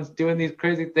that everyone's doing these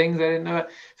crazy things, I didn't know it.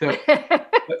 So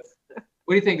what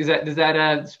do you think? Does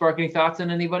that spark any thoughts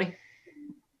in anybody?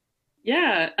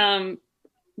 Yeah.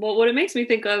 Well, what it makes me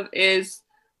think of is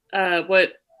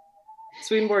what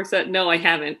Swedenborg said. No, I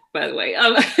haven't, by the way.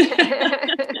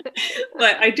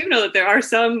 But I do know that there are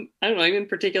some, I don't know, even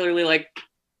particularly like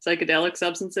psychedelic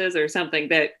substances or something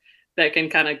that can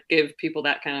kind of give people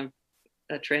that kind of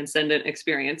a transcendent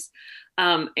experience.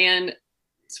 And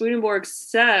Swedenborg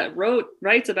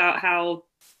writes about how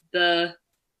that's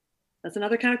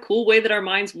another kind of cool way that our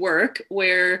minds work,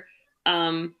 where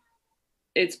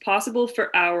it's possible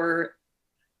for our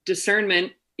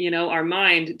discernment, our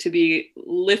mind, to be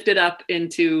lifted up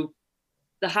into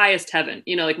the highest heaven.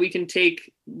 Like we can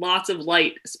take lots of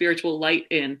light, spiritual light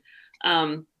in,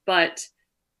 but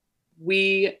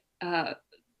the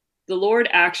Lord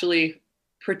actually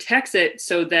protects it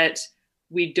so that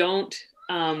we don't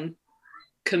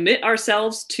commit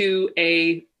ourselves to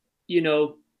a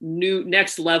new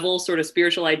next level sort of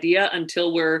spiritual idea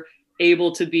until we're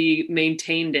able to be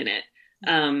maintained in it.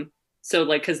 So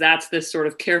like, because that's this sort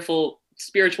of careful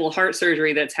spiritual heart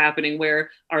surgery that's happening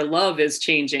where our love is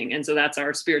changing. And so that's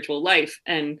our spiritual life.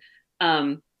 And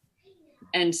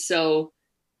so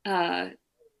I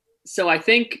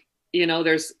think,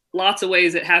 there's lots of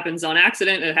ways it happens on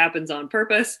accident. It happens on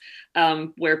purpose,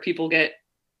 where people get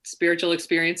spiritual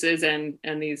experiences and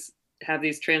have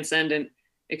these transcendent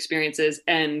experiences.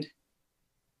 And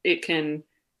it can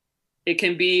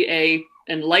be a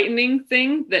enlightening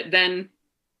thing that then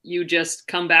you just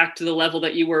come back to the level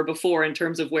that you were before in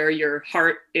terms of where your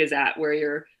heart is at, where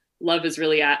your love is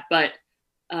really at. But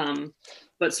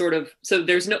sort of, so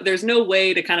there's no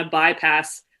way to kind of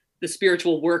bypass the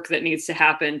spiritual work that needs to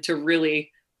happen to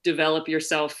really develop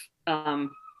yourself from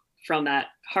that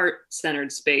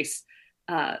heart-centered space.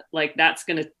 Like that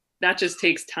just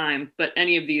takes time. But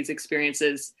any of these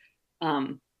experiences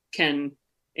can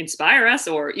inspire us,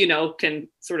 or can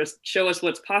sort of show us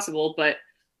what's possible, but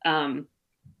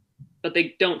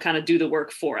they don't kind of do the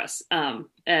work for us.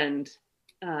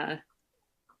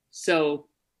 So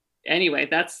anyway,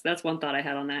 that's one thought I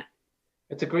had on that.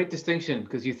 It's a great distinction,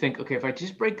 because you think, okay, if I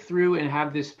just break through and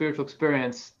have this spiritual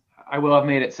experience, I will have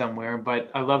made it somewhere.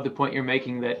 But I love the point you're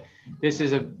making, that this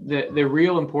is the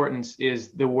real importance is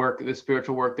the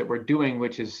spiritual work that we're doing,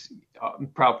 which is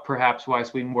perhaps why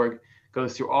Swedenborg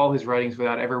goes through all his writings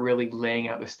without ever really laying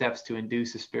out the steps to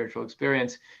induce a spiritual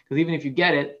experience. Because even if you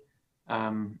get it,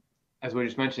 as we were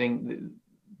just mentioning,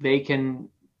 they can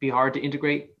be hard to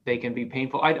integrate. They can be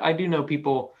painful. I do know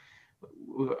people,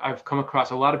 I've come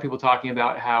across a lot of people talking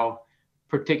about how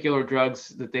particular drugs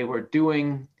that they were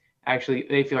doing actually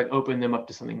they feel like open them up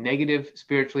to something negative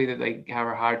spiritually that they have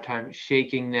a hard time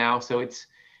shaking now. So it's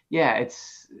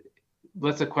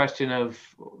less a question of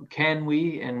can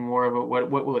we and more of a what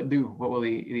will it do? What will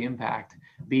the impact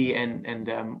be?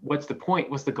 And what's the point?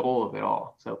 What's the goal of it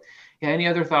all? So yeah, any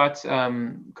other thoughts,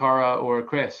 Cara or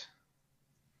Chris?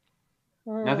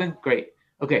 Nothing? Great.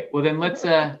 Okay, well then let's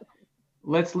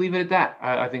leave it at that.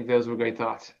 I think those were great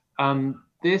thoughts.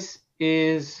 This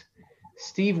is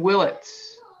Steve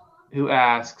Willits, who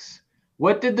asks,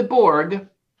 what did the Borg,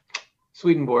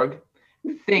 Swedenborg,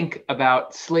 think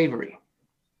about slavery?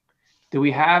 Do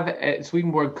we have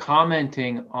Swedenborg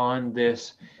commenting on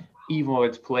this evil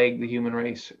that's plagued the human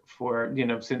race for,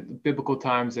 since biblical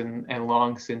times and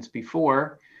long since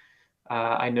before?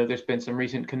 I know there's been some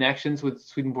recent connections with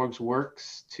Swedenborg's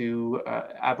works to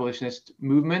abolitionist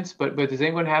movements, but does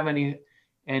anyone have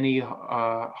any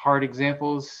hard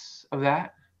examples of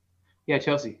that? Yeah,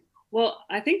 Chelsea. Well,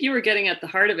 I think you were getting at the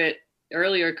heart of it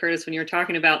earlier, Curtis, when you were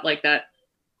talking about like that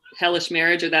hellish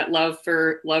marriage or that love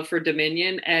for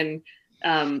dominion. And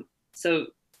so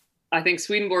I think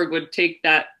Swedenborg would take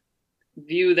that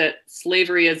view that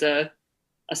slavery is a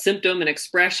symptom, an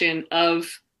expression of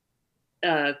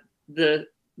the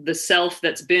self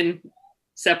that's been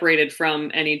separated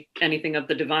from anything of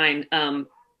the divine,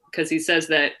 because he says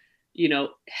that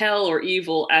hell or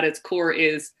evil at its core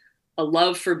is a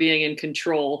love for being in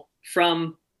control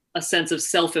from a sense of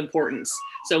self-importance.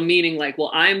 So meaning like,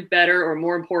 well, I'm better or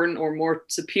more important or more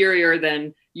superior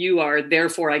than you are,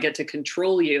 therefore I get to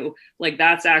control you. Like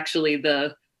that's actually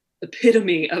the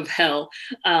epitome of hell.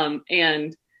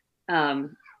 And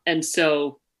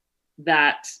so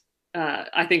that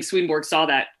I think Swedenborg saw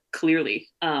that clearly.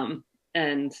 So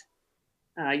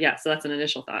that's an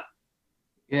initial thought.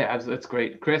 Yeah, that's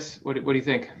great. Chris, what do you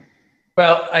think?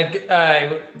 Well,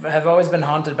 I have always been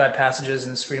haunted by passages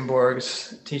in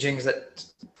Swedenborg's teachings that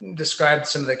describe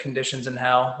some of the conditions in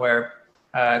hell where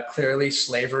clearly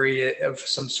slavery of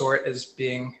some sort is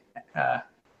being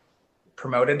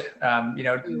promoted.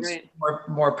 Right.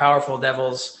 More powerful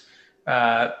devils,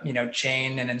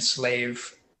 chain and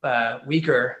enslave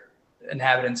weaker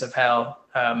inhabitants of hell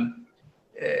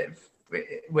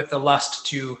with the lust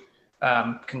to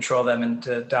control them and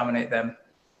to dominate them.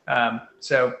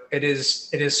 So it is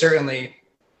certainly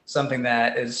something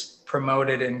that is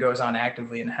promoted and goes on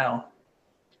actively in hell.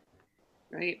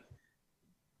 Right.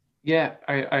 Yeah,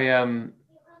 I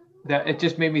that it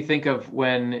just made me think of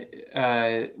when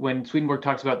Swedenborg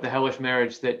talks about the hellish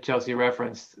marriage that Chelsea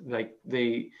referenced, like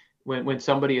when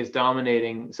somebody is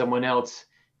dominating someone else,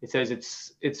 it says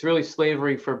it's really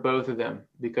slavery for both of them,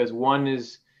 because one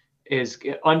is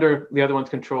under the other one's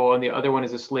control and the other one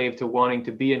is a slave to wanting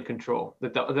to be in control.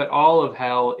 That all of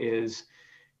hell is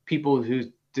people whose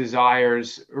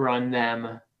desires run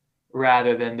them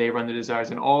rather than they run the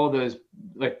desires. And all those,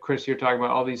 like Chris, you're talking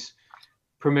about all these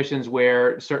permissions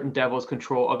where certain devils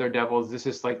control other devils. This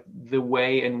is like the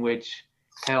way in which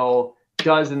hell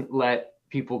doesn't let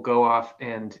people go off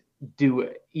and do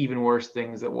even worse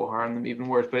things that will harm them even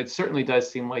worse. But it certainly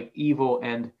does seem like evil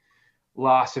and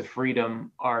loss of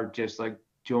freedom are just like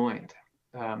joined.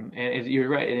 You're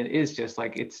right. And it is just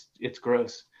like, it's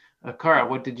gross. Cara,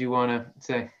 what did you want to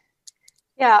say?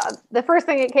 Yeah, the first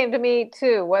thing that came to me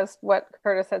too was what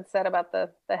Curtis had said about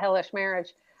the hellish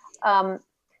marriage.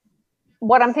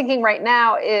 What I'm thinking right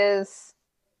now is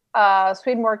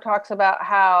Swedenborg talks about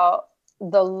how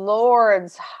the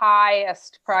Lord's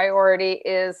highest priority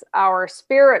is our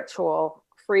spiritual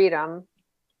freedom,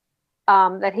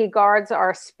 that he guards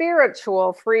our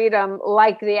spiritual freedom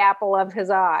like the apple of his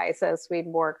eye, says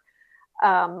Swedenborg.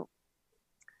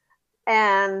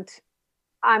 And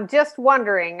I'm just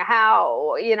wondering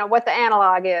how, what the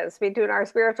analog is between our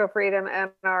spiritual freedom and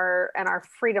our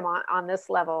freedom on this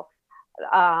level.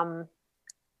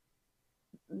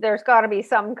 There's got to be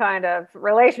some kind of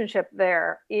relationship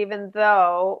there, even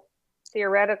though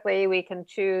theoretically we can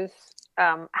choose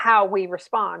how we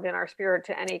respond in our spirit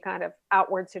to any kind of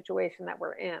outward situation that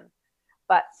we're in.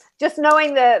 But just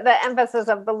knowing the emphasis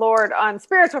of the Lord on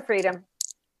spiritual freedom,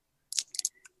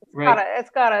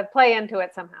 it's got to play into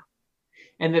it somehow.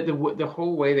 And that the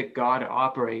whole way that God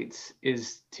operates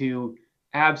is to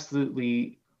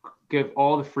absolutely give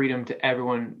all the freedom to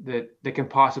everyone that can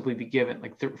possibly be given,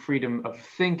 like the freedom of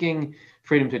thinking,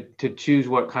 freedom to choose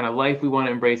what kind of life we want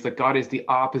to embrace. Like God is the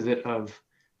opposite of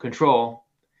control.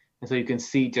 And so you can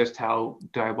see just how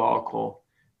diabolical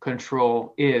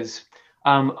control is.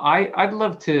 I'd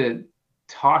love to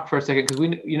talk for a second,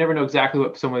 because you never know exactly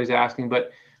what somebody's asking,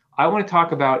 but I want to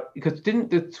talk about, because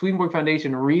didn't the Swedenborg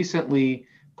Foundation recently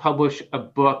publish a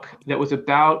book that was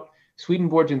about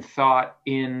Swedenborgian thought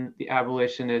in the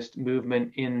abolitionist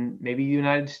movement in maybe the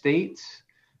United States.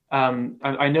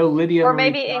 I know Lydia or Marie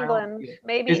maybe Child. England. Yeah.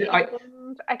 Maybe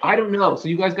England. I don't know. So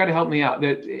you guys got to help me out.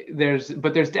 There's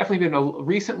definitely been a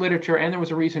recent literature, and there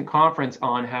was a recent conference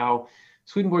on how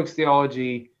Swedenborg's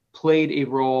theology played a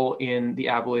role in the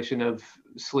abolition of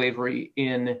slavery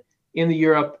in the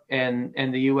Europe and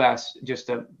the U.S. just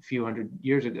a few hundred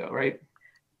years ago, right?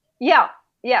 Yeah.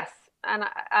 Yes. And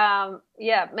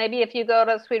maybe if you go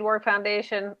to Swedenborg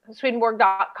Foundation,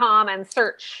 Swedenborg.com, and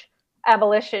search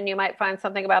abolition, you might find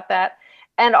something about that.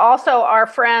 And also our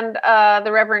friend,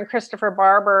 the Reverend Christopher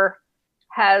Barber,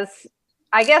 has,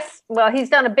 he's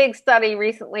done a big study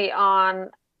recently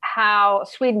on how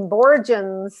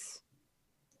Swedenborgians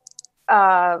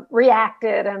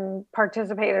reacted and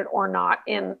participated or not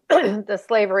in the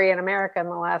slavery in America in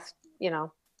the last, in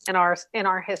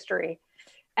our history.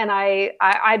 And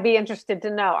I'd be interested to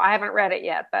know. I haven't read it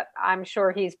yet, but I'm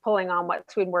sure he's pulling on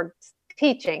what Swedenborg's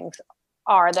teachings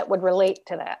are that would relate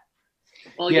to that.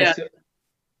 Well, yes. yeah.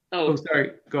 Oh,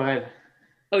 sorry. Go ahead.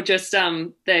 Oh, just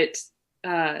that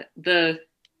the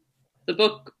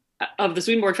book of the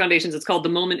Swedenborg Foundations, it's called "The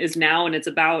Moment Is Now," and it's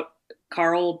about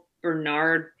Karl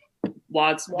Bernard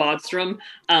Wadstrom,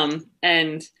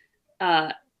 and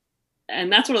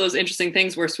that's one of those interesting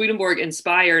things where Swedenborg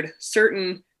inspired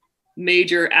certain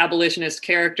major abolitionist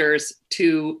characters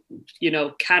to,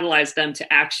 catalyze them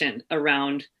to action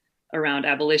around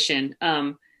abolition.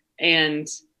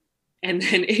 And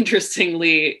then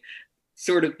interestingly,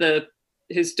 sort of the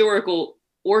historical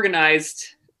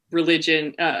organized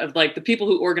religion of like the people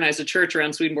who organized the church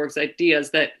around Swedenborg's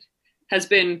ideas, that has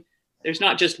been, there's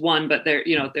not just one, but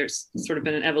there's sort of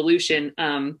been an evolution.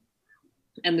 And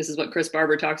this is what Chris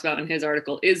Barber talks about in his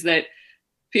article, is that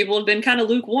people have been kind of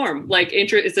lukewarm. Like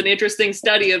it's an interesting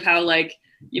study of how like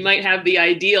you might have the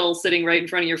ideal sitting right in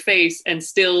front of your face and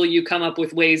still you come up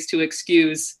with ways to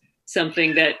excuse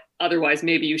something that otherwise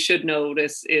maybe you should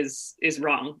notice is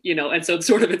wrong, and so it's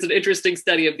an interesting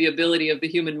study of the ability of the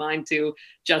human mind to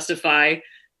justify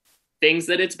things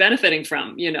that it's benefiting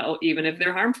from, even if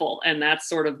they're harmful. And that's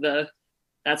sort of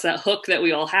that's that hook that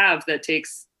we all have that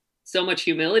takes so much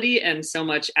humility and so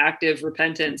much active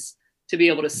repentance to be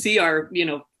able to see our,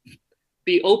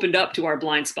 be opened up to our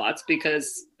blind spots,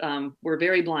 because we're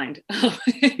very blind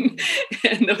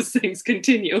and those things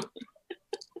continue.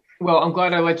 Well, I'm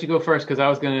glad I let you go first, because I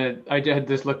had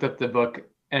just looked up the book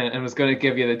and was going to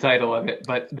give you the title of it,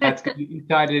 but that's you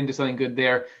tied it into something good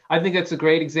there. I think that's a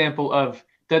great example of,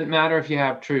 doesn't matter if you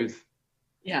have truth.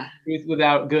 Yeah. Truth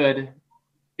without good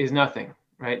is nothing,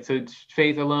 right? So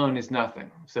faith alone is nothing.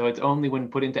 So it's only when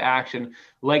put into action,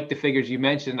 like the figures you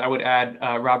mentioned. I would add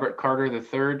Robert Carter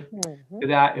III to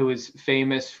that, who was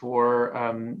famous for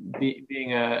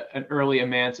being an early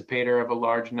emancipator of a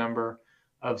large number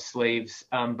of slaves.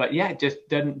 But yeah, it just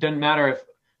doesn't matter if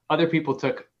other people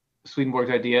took Swedenborg's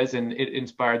ideas and it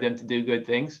inspired them to do good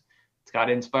things. It's got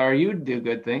to inspire you to do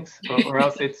good things, or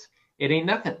else it ain't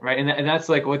nothing, right? And that's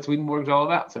like what Swedenborg's all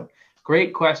about. So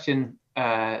great question,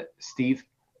 Steve.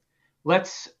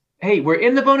 We're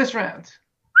in the bonus round.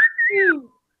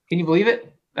 Can you believe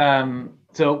it?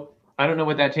 So I don't know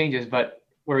what that changes, but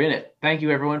we're in it. Thank you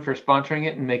everyone for sponsoring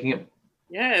it and making it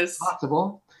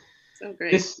possible. So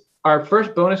great. Our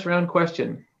first bonus round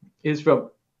question is from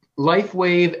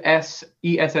LifeWave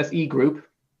ESSE Group,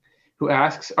 who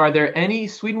asks, are there any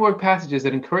Swedenborg passages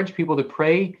that encourage people to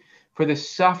pray for the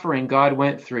suffering God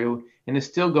went through and is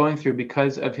still going through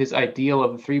because of his ideal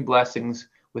of the three blessings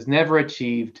was never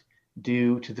achieved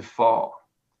due to the fall?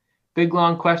 Big,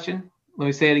 long question. Let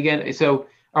me say it again. So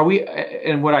are we,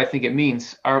 and what I think it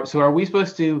means, are we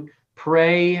supposed to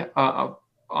pray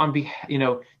on behalf,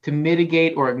 to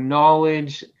mitigate or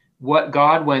acknowledge what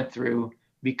God went through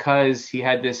because he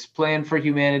had this plan for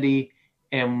humanity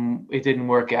and it didn't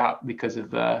work out because of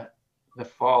the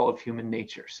fall of human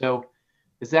nature? So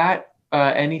is that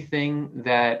anything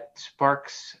that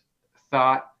sparks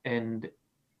thought, and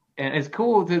it's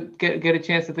cool to get a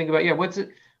chance to think about, what's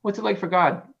it like for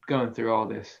God going through all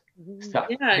this stuff?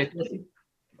 Yeah,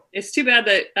 it's too bad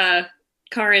that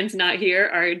Karin's not here,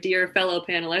 our dear fellow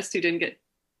panelist who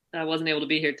wasn't able to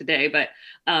be here today, but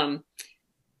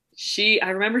I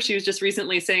remember she was just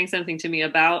recently saying something to me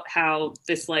about how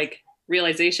this like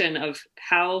realization of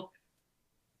how,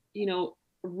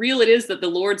 real it is that the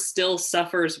Lord still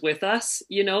suffers with us,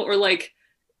 or like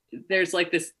there's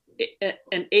like this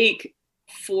an ache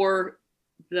for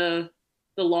the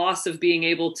loss of being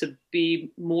able to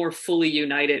be more fully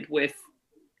united with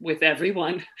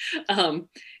everyone.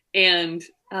 And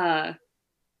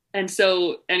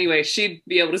so anyway, she'd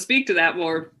be able to speak to that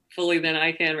more fully than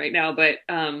I can right now. But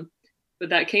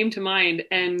that came to mind.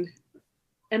 And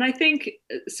I think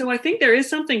there is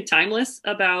something timeless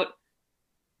about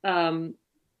the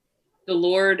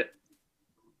Lord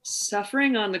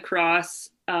suffering on the cross.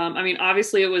 I mean,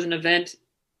 obviously it was an event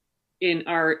in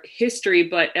our history,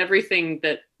 but everything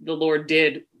that the Lord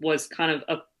did was kind of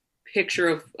a picture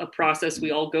of a process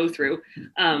we all go through.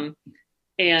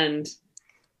 And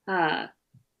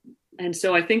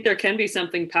so I think there can be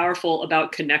something powerful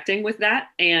about connecting with that.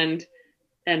 And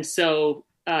so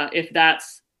if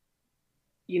that's,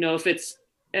 if it's,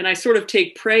 and I sort of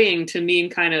take praying to mean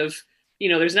kind of,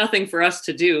 there's nothing for us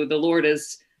to do. The Lord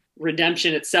is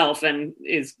redemption itself and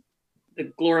is the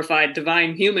glorified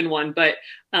divine human one. But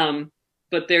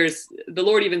there's, the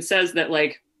Lord even says that,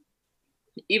 like,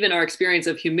 even our experience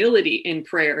of humility in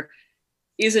prayer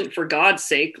isn't for God's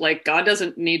sake. Like, God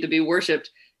doesn't need to be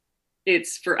worshiped.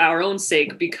 It's for our own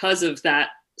sake, because of that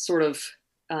sort of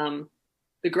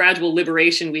the gradual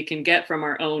liberation we can get from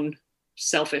our own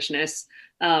selfishness.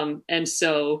 And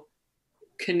so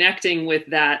connecting with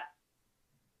that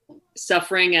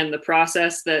suffering and the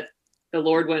process that the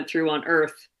Lord went through on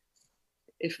earth,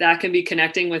 if that can be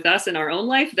connecting with us in our own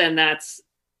life, then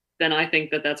I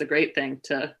think that's a great thing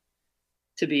to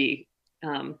be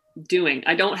doing.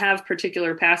 I don't have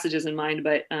particular passages in mind,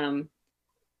 but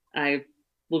I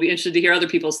will be interested to hear other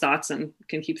people's thoughts and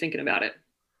can keep thinking about it.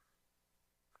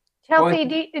 Chelsea,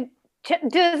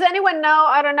 does anyone know?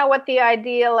 I don't know what the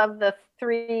ideal of the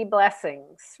 3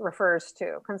 blessings refers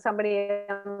to. Can somebody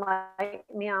enlighten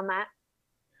me on that?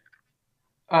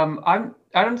 I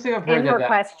don't think I've heard in your that.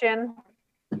 Question.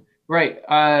 Right.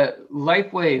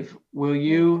 Lifewave, will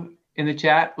you in the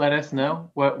chat let us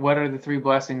know what are the 3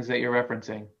 blessings that you're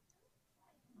referencing?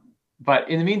 But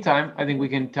in the meantime, I think we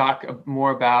can talk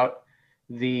more about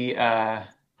the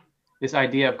this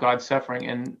idea of God's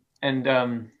suffering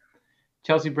and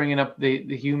Chelsea bringing up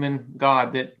the human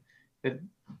God, that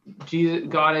Jesus,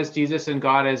 God as Jesus and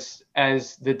God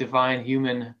as the divine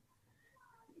human,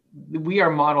 we are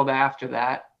modeled after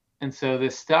that. And so the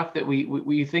stuff that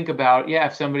we think about,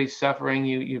 if somebody's suffering,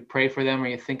 you pray for them, or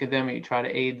you think of them, or you try to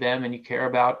aid them, and you care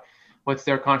about what's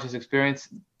their conscious experience.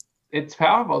 It's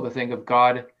powerful to think of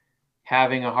God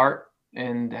having a heart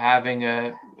and having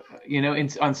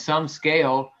on some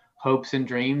scale, hopes and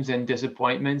dreams and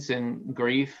disappointments and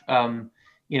grief,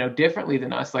 differently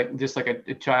than us, just like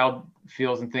a child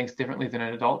feels and thinks differently than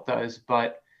an adult does.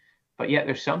 But yet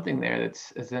there's something there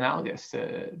that's analogous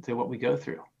to what we go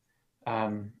through.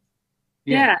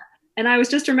 Yeah. And I was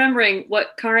just remembering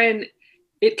what Karen,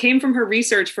 it came from her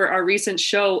research for our recent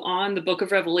show on the Book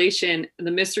of Revelation,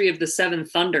 the mystery of the 7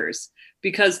 thunders,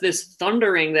 because this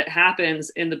thundering that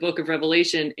happens in the Book of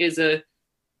Revelation is a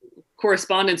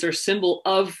correspondence or symbol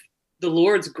of the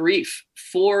Lord's grief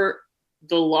for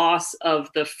the loss of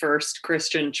the first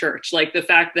Christian church. Like the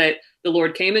fact that the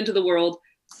Lord came into the world,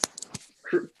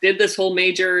 did this whole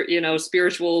major,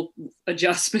 spiritual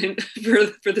adjustment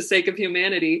for the sake of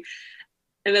humanity.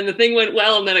 And then the thing went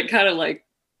well, and then it kind of like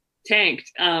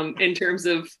tanked in terms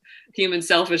of human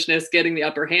selfishness getting the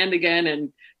upper hand again,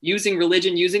 and using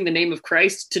religion, using the name of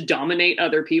Christ to dominate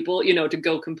other people, to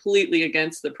go completely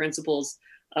against the principles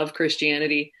of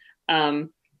Christianity. And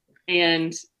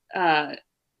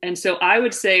so I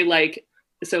would say,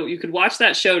 so you could watch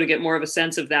that show to get more of a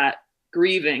sense of that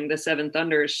grieving, the 7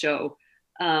 Thunders show.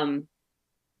 And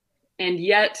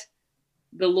yet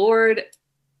the Lord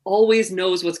always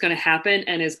knows what's going to happen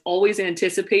and is always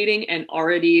anticipating and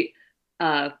already,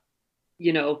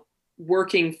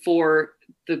 working for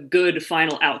the good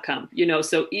final outcome,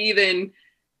 so even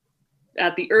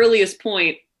at the earliest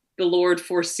point, the Lord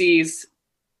foresees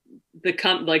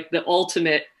the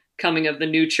ultimate coming of the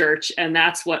new church. And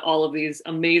that's what all of these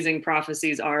amazing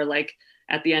prophecies are, like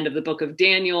at the end of the book of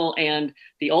Daniel and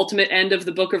the ultimate end of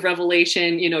the book of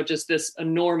Revelation, just this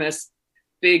enormous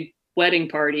big wedding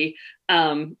party.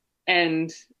 And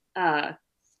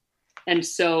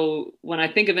so when I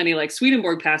think of any like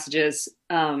Swedenborg passages,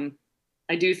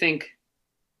 I do think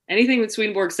anything that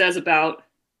Swedenborg says about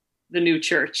the new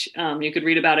church, you could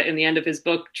read about it in the end of his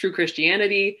book, True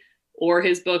Christianity, or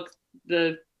his book,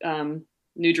 The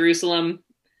New Jerusalem.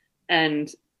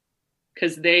 And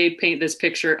because they paint this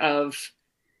picture of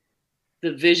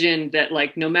the vision that,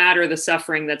 like, no matter the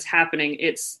suffering that's happening,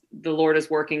 it's the Lord is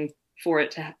working for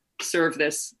it to serve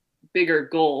this bigger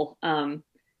goal. And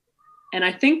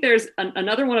I think there's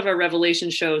another one of our Revelation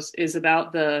shows is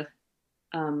about a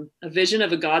vision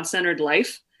of a God-centered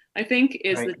life, I think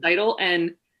is right. The title.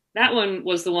 And that one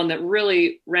was the one that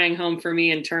really rang home for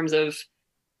me in terms of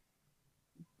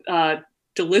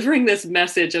delivering this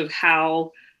message of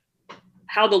how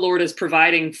the Lord is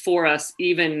providing for us,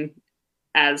 even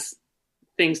as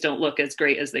things don't look as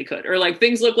great as they could, or like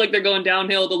things look like they're going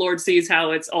downhill. The Lord sees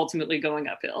how it's ultimately going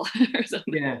uphill or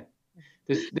something. Yeah.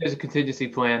 There's a contingency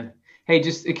plan. Hey,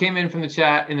 it came in from the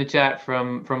chat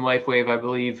from LifeWave, I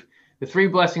believe. The 3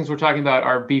 blessings we're talking about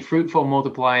are be fruitful,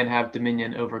 multiply, and have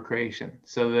dominion over creation.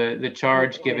 So the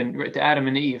charge given to Adam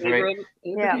and Eve, right?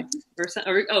 Yeah.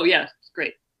 Oh yeah,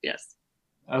 great. Yes.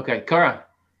 Okay, Kara.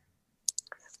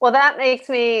 Well, that makes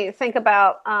me think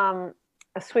about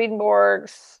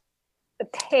Swedenborg's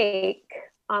take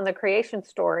on the creation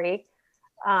story,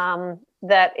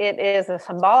 that it is a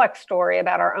symbolic story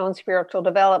about our own spiritual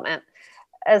development.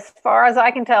 As far as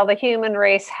I can tell, the human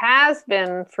race has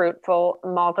been fruitful,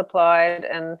 multiplied,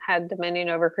 and had dominion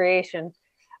over creation.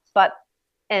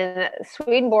 And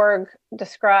Swedenborg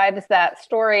describes that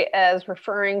story as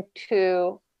referring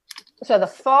to, so the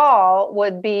fall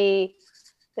would be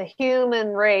the human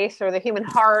race or the human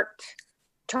heart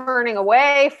turning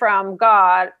away from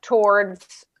God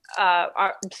towards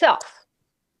self,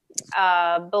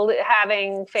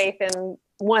 having faith in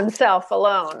oneself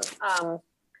alone.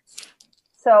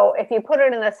 So if you put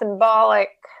it in a symbolic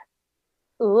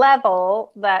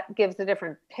level, that gives a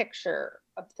different picture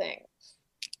of things.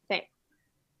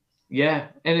 Yeah,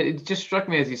 and it just struck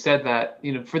me as you said that,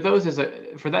 for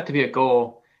that to be a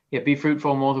goal, be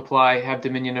fruitful, multiply, have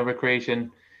dominion over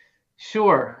creation.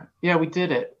 Sure, yeah, we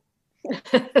did it.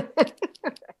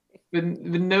 but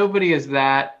nobody is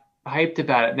that hyped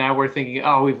about it. Now we're thinking,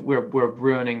 we're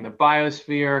ruining the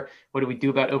biosphere. What do we do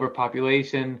about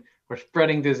overpopulation? We're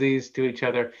spreading disease to each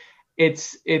other. It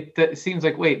seems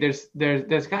like, wait,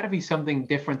 there's got to be something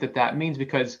different that means,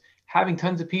 because having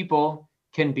tons of people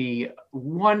can be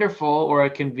wonderful, or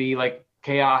it can be like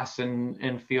chaos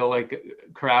and feel like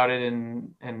crowded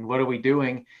and what are we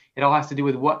doing? It all has to do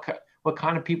with what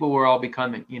kind of people we're all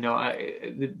becoming.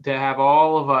 To have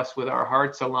all of us with our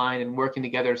hearts aligned and working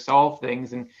together to solve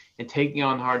things and taking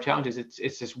on hard challenges.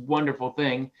 It's this wonderful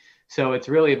thing. So it's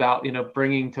really about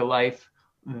bringing to life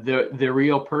the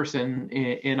real person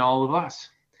in all of us,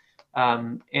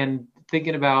 and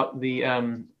thinking about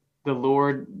the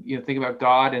Lord, think about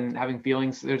God and having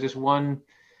feelings. There's this one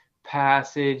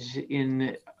passage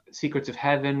in Secrets of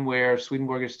Heaven where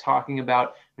Swedenborg is talking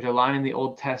about, there's a line in the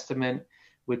Old Testament,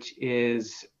 which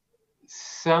is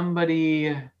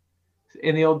somebody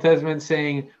in the Old Testament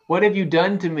saying, "What have you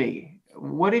done to me?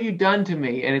 What have you done to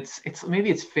me?" And it's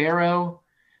maybe it's Pharaoh,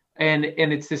 and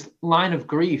it's this line of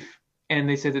grief. And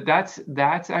they said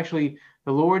that's actually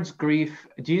the Lord's grief,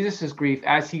 Jesus's grief,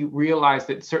 as he realized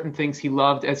that certain things he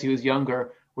loved as he was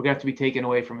younger were going to have to be taken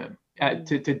away from him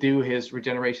to do his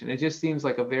regeneration. It just seems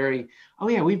like a very,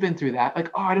 we've been through that.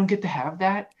 Like, I don't get to have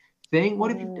that thing.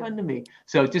 What have you done to me?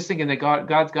 So just thinking that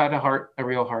God's got a heart, a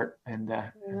real heart, and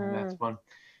that's fun.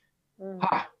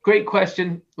 Great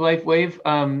question, LifeWave.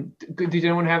 Did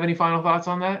anyone have any final thoughts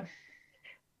on that?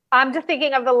 I'm just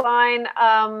thinking of the line,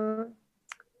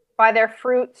 by their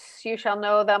fruits you shall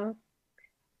know them.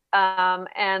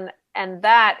 And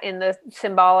that in the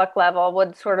symbolic level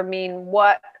would sort of mean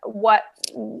what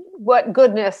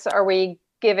goodness are we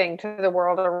giving to the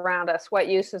world around us? What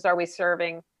uses are we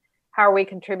serving? How are we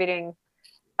contributing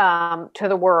to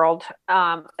the world?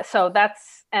 So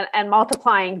that's, and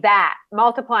multiplying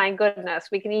goodness.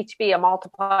 We can each be a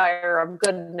multiplier of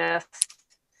goodness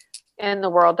in the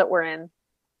world that we're in.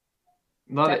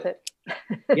 Love it.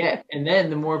 Yeah, and then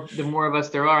the more of us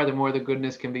there are, the more the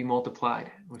goodness can be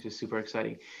multiplied, which is super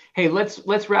exciting. Hey,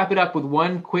 let's wrap it up with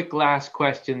one quick last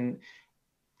question.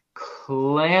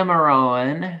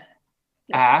 Clamaron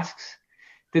asks,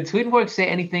 did Swedenborg say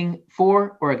anything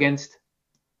for or against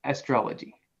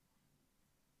astrology?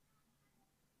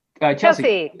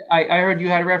 Chelsea, I heard you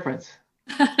had a reference.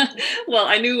 Well,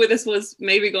 I knew this was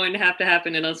maybe going to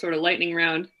happen in a sort of lightning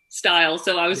round style,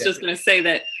 so I was just going to say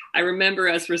that I remember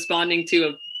us responding to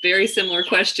a very similar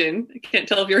question. I can't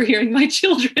tell if you're hearing my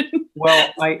children.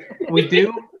 Well, we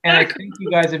do, and I think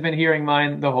you guys have been hearing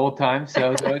mine the whole time.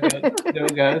 So there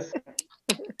it goes.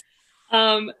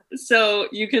 So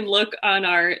you can look on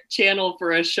our channel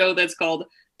for a show that's called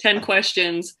 10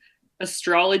 Questions,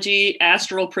 Astrology,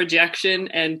 Astral Projection,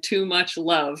 and Too Much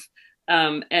Love.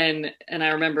 And I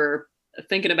remember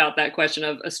thinking about that question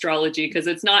of astrology, because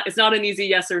it's not an easy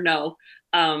yes or no.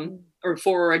 Or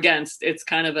for or against. It's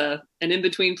kind of an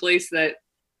in-between place that,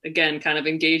 again, kind of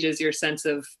engages your sense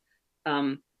of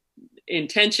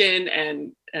intention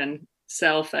and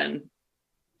self and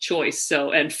choice.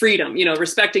 So, and freedom,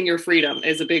 respecting your freedom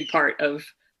is a big part of,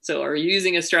 so are you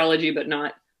using astrology but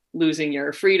not losing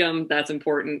your freedom? That's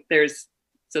important. There's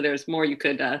more you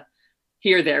could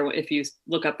hear there if you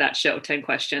look up that show, 10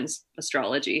 Questions,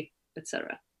 Astrology,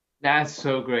 etc. That's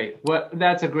so great.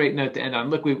 That's a great note to end on.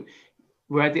 Look,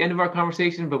 we're at the end of our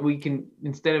conversation, but we can,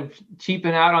 instead of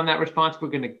cheaping out on that response, we're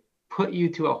going to put you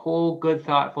to a whole good,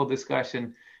 thoughtful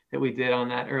discussion that we did on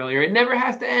that earlier. It never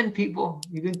has to end, people.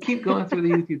 You can keep going through the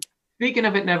YouTube. Speaking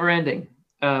of it never ending,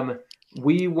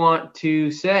 we want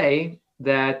to say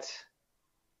that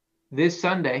this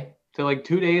Sunday, so like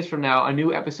 2 days from now, a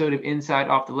new episode of Inside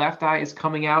Off the Left Eye is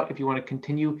coming out. If you want to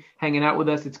continue hanging out with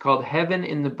us, it's called Heaven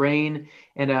in the Brain,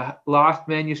 and a lost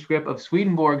manuscript of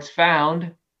Swedenborg's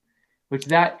found, which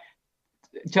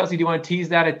Chelsea, do you want to tease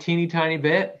that a teeny tiny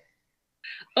bit?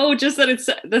 Oh, just that it's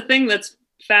the thing that's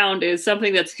found is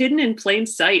something that's hidden in plain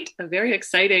sight, a very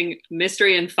exciting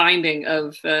mystery and finding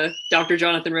of Dr.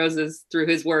 Jonathan Rose's through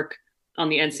his work on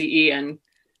the NCE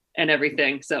and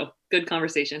everything. So good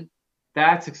conversation.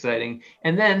 That's exciting.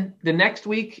 And then the next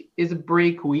week is a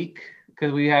break week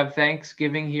because we have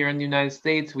Thanksgiving here in the United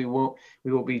States. We will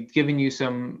be giving you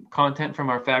some content from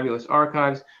our fabulous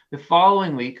archives. The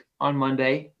following week on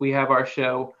Monday, we have our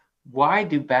show, Why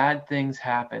Do Bad Things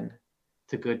Happen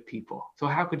to Good People? So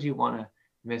how could you want to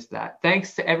miss that?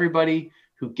 Thanks to everybody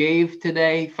who gave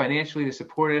today financially to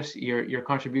support us. Your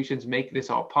contributions make this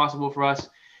all possible for us.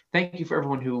 Thank you for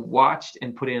everyone who watched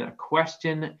and put in a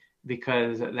question,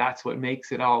 because that's what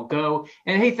makes it all go.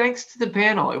 And hey, thanks to the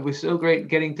panel. It was so great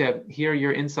getting to hear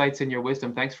your insights and your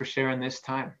wisdom. Thanks for sharing this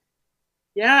time.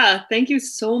 Yeah, thank you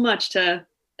so much to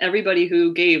everybody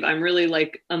who gave. I'm really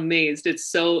amazed. It's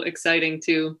so exciting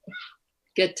to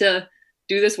get to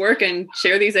do this work and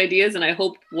share these ideas. And I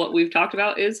hope what we've talked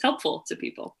about is helpful to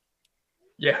people.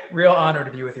 Yeah, real honor to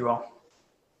be with you all.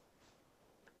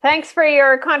 Thanks for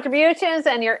your contributions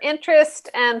and your interest,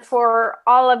 and for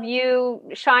all of you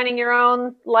shining your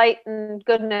own light and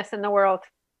goodness in the world.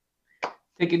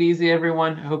 Take it easy,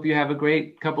 everyone. I hope you have a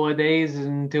great couple of days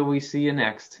until we see you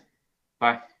next.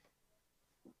 Bye.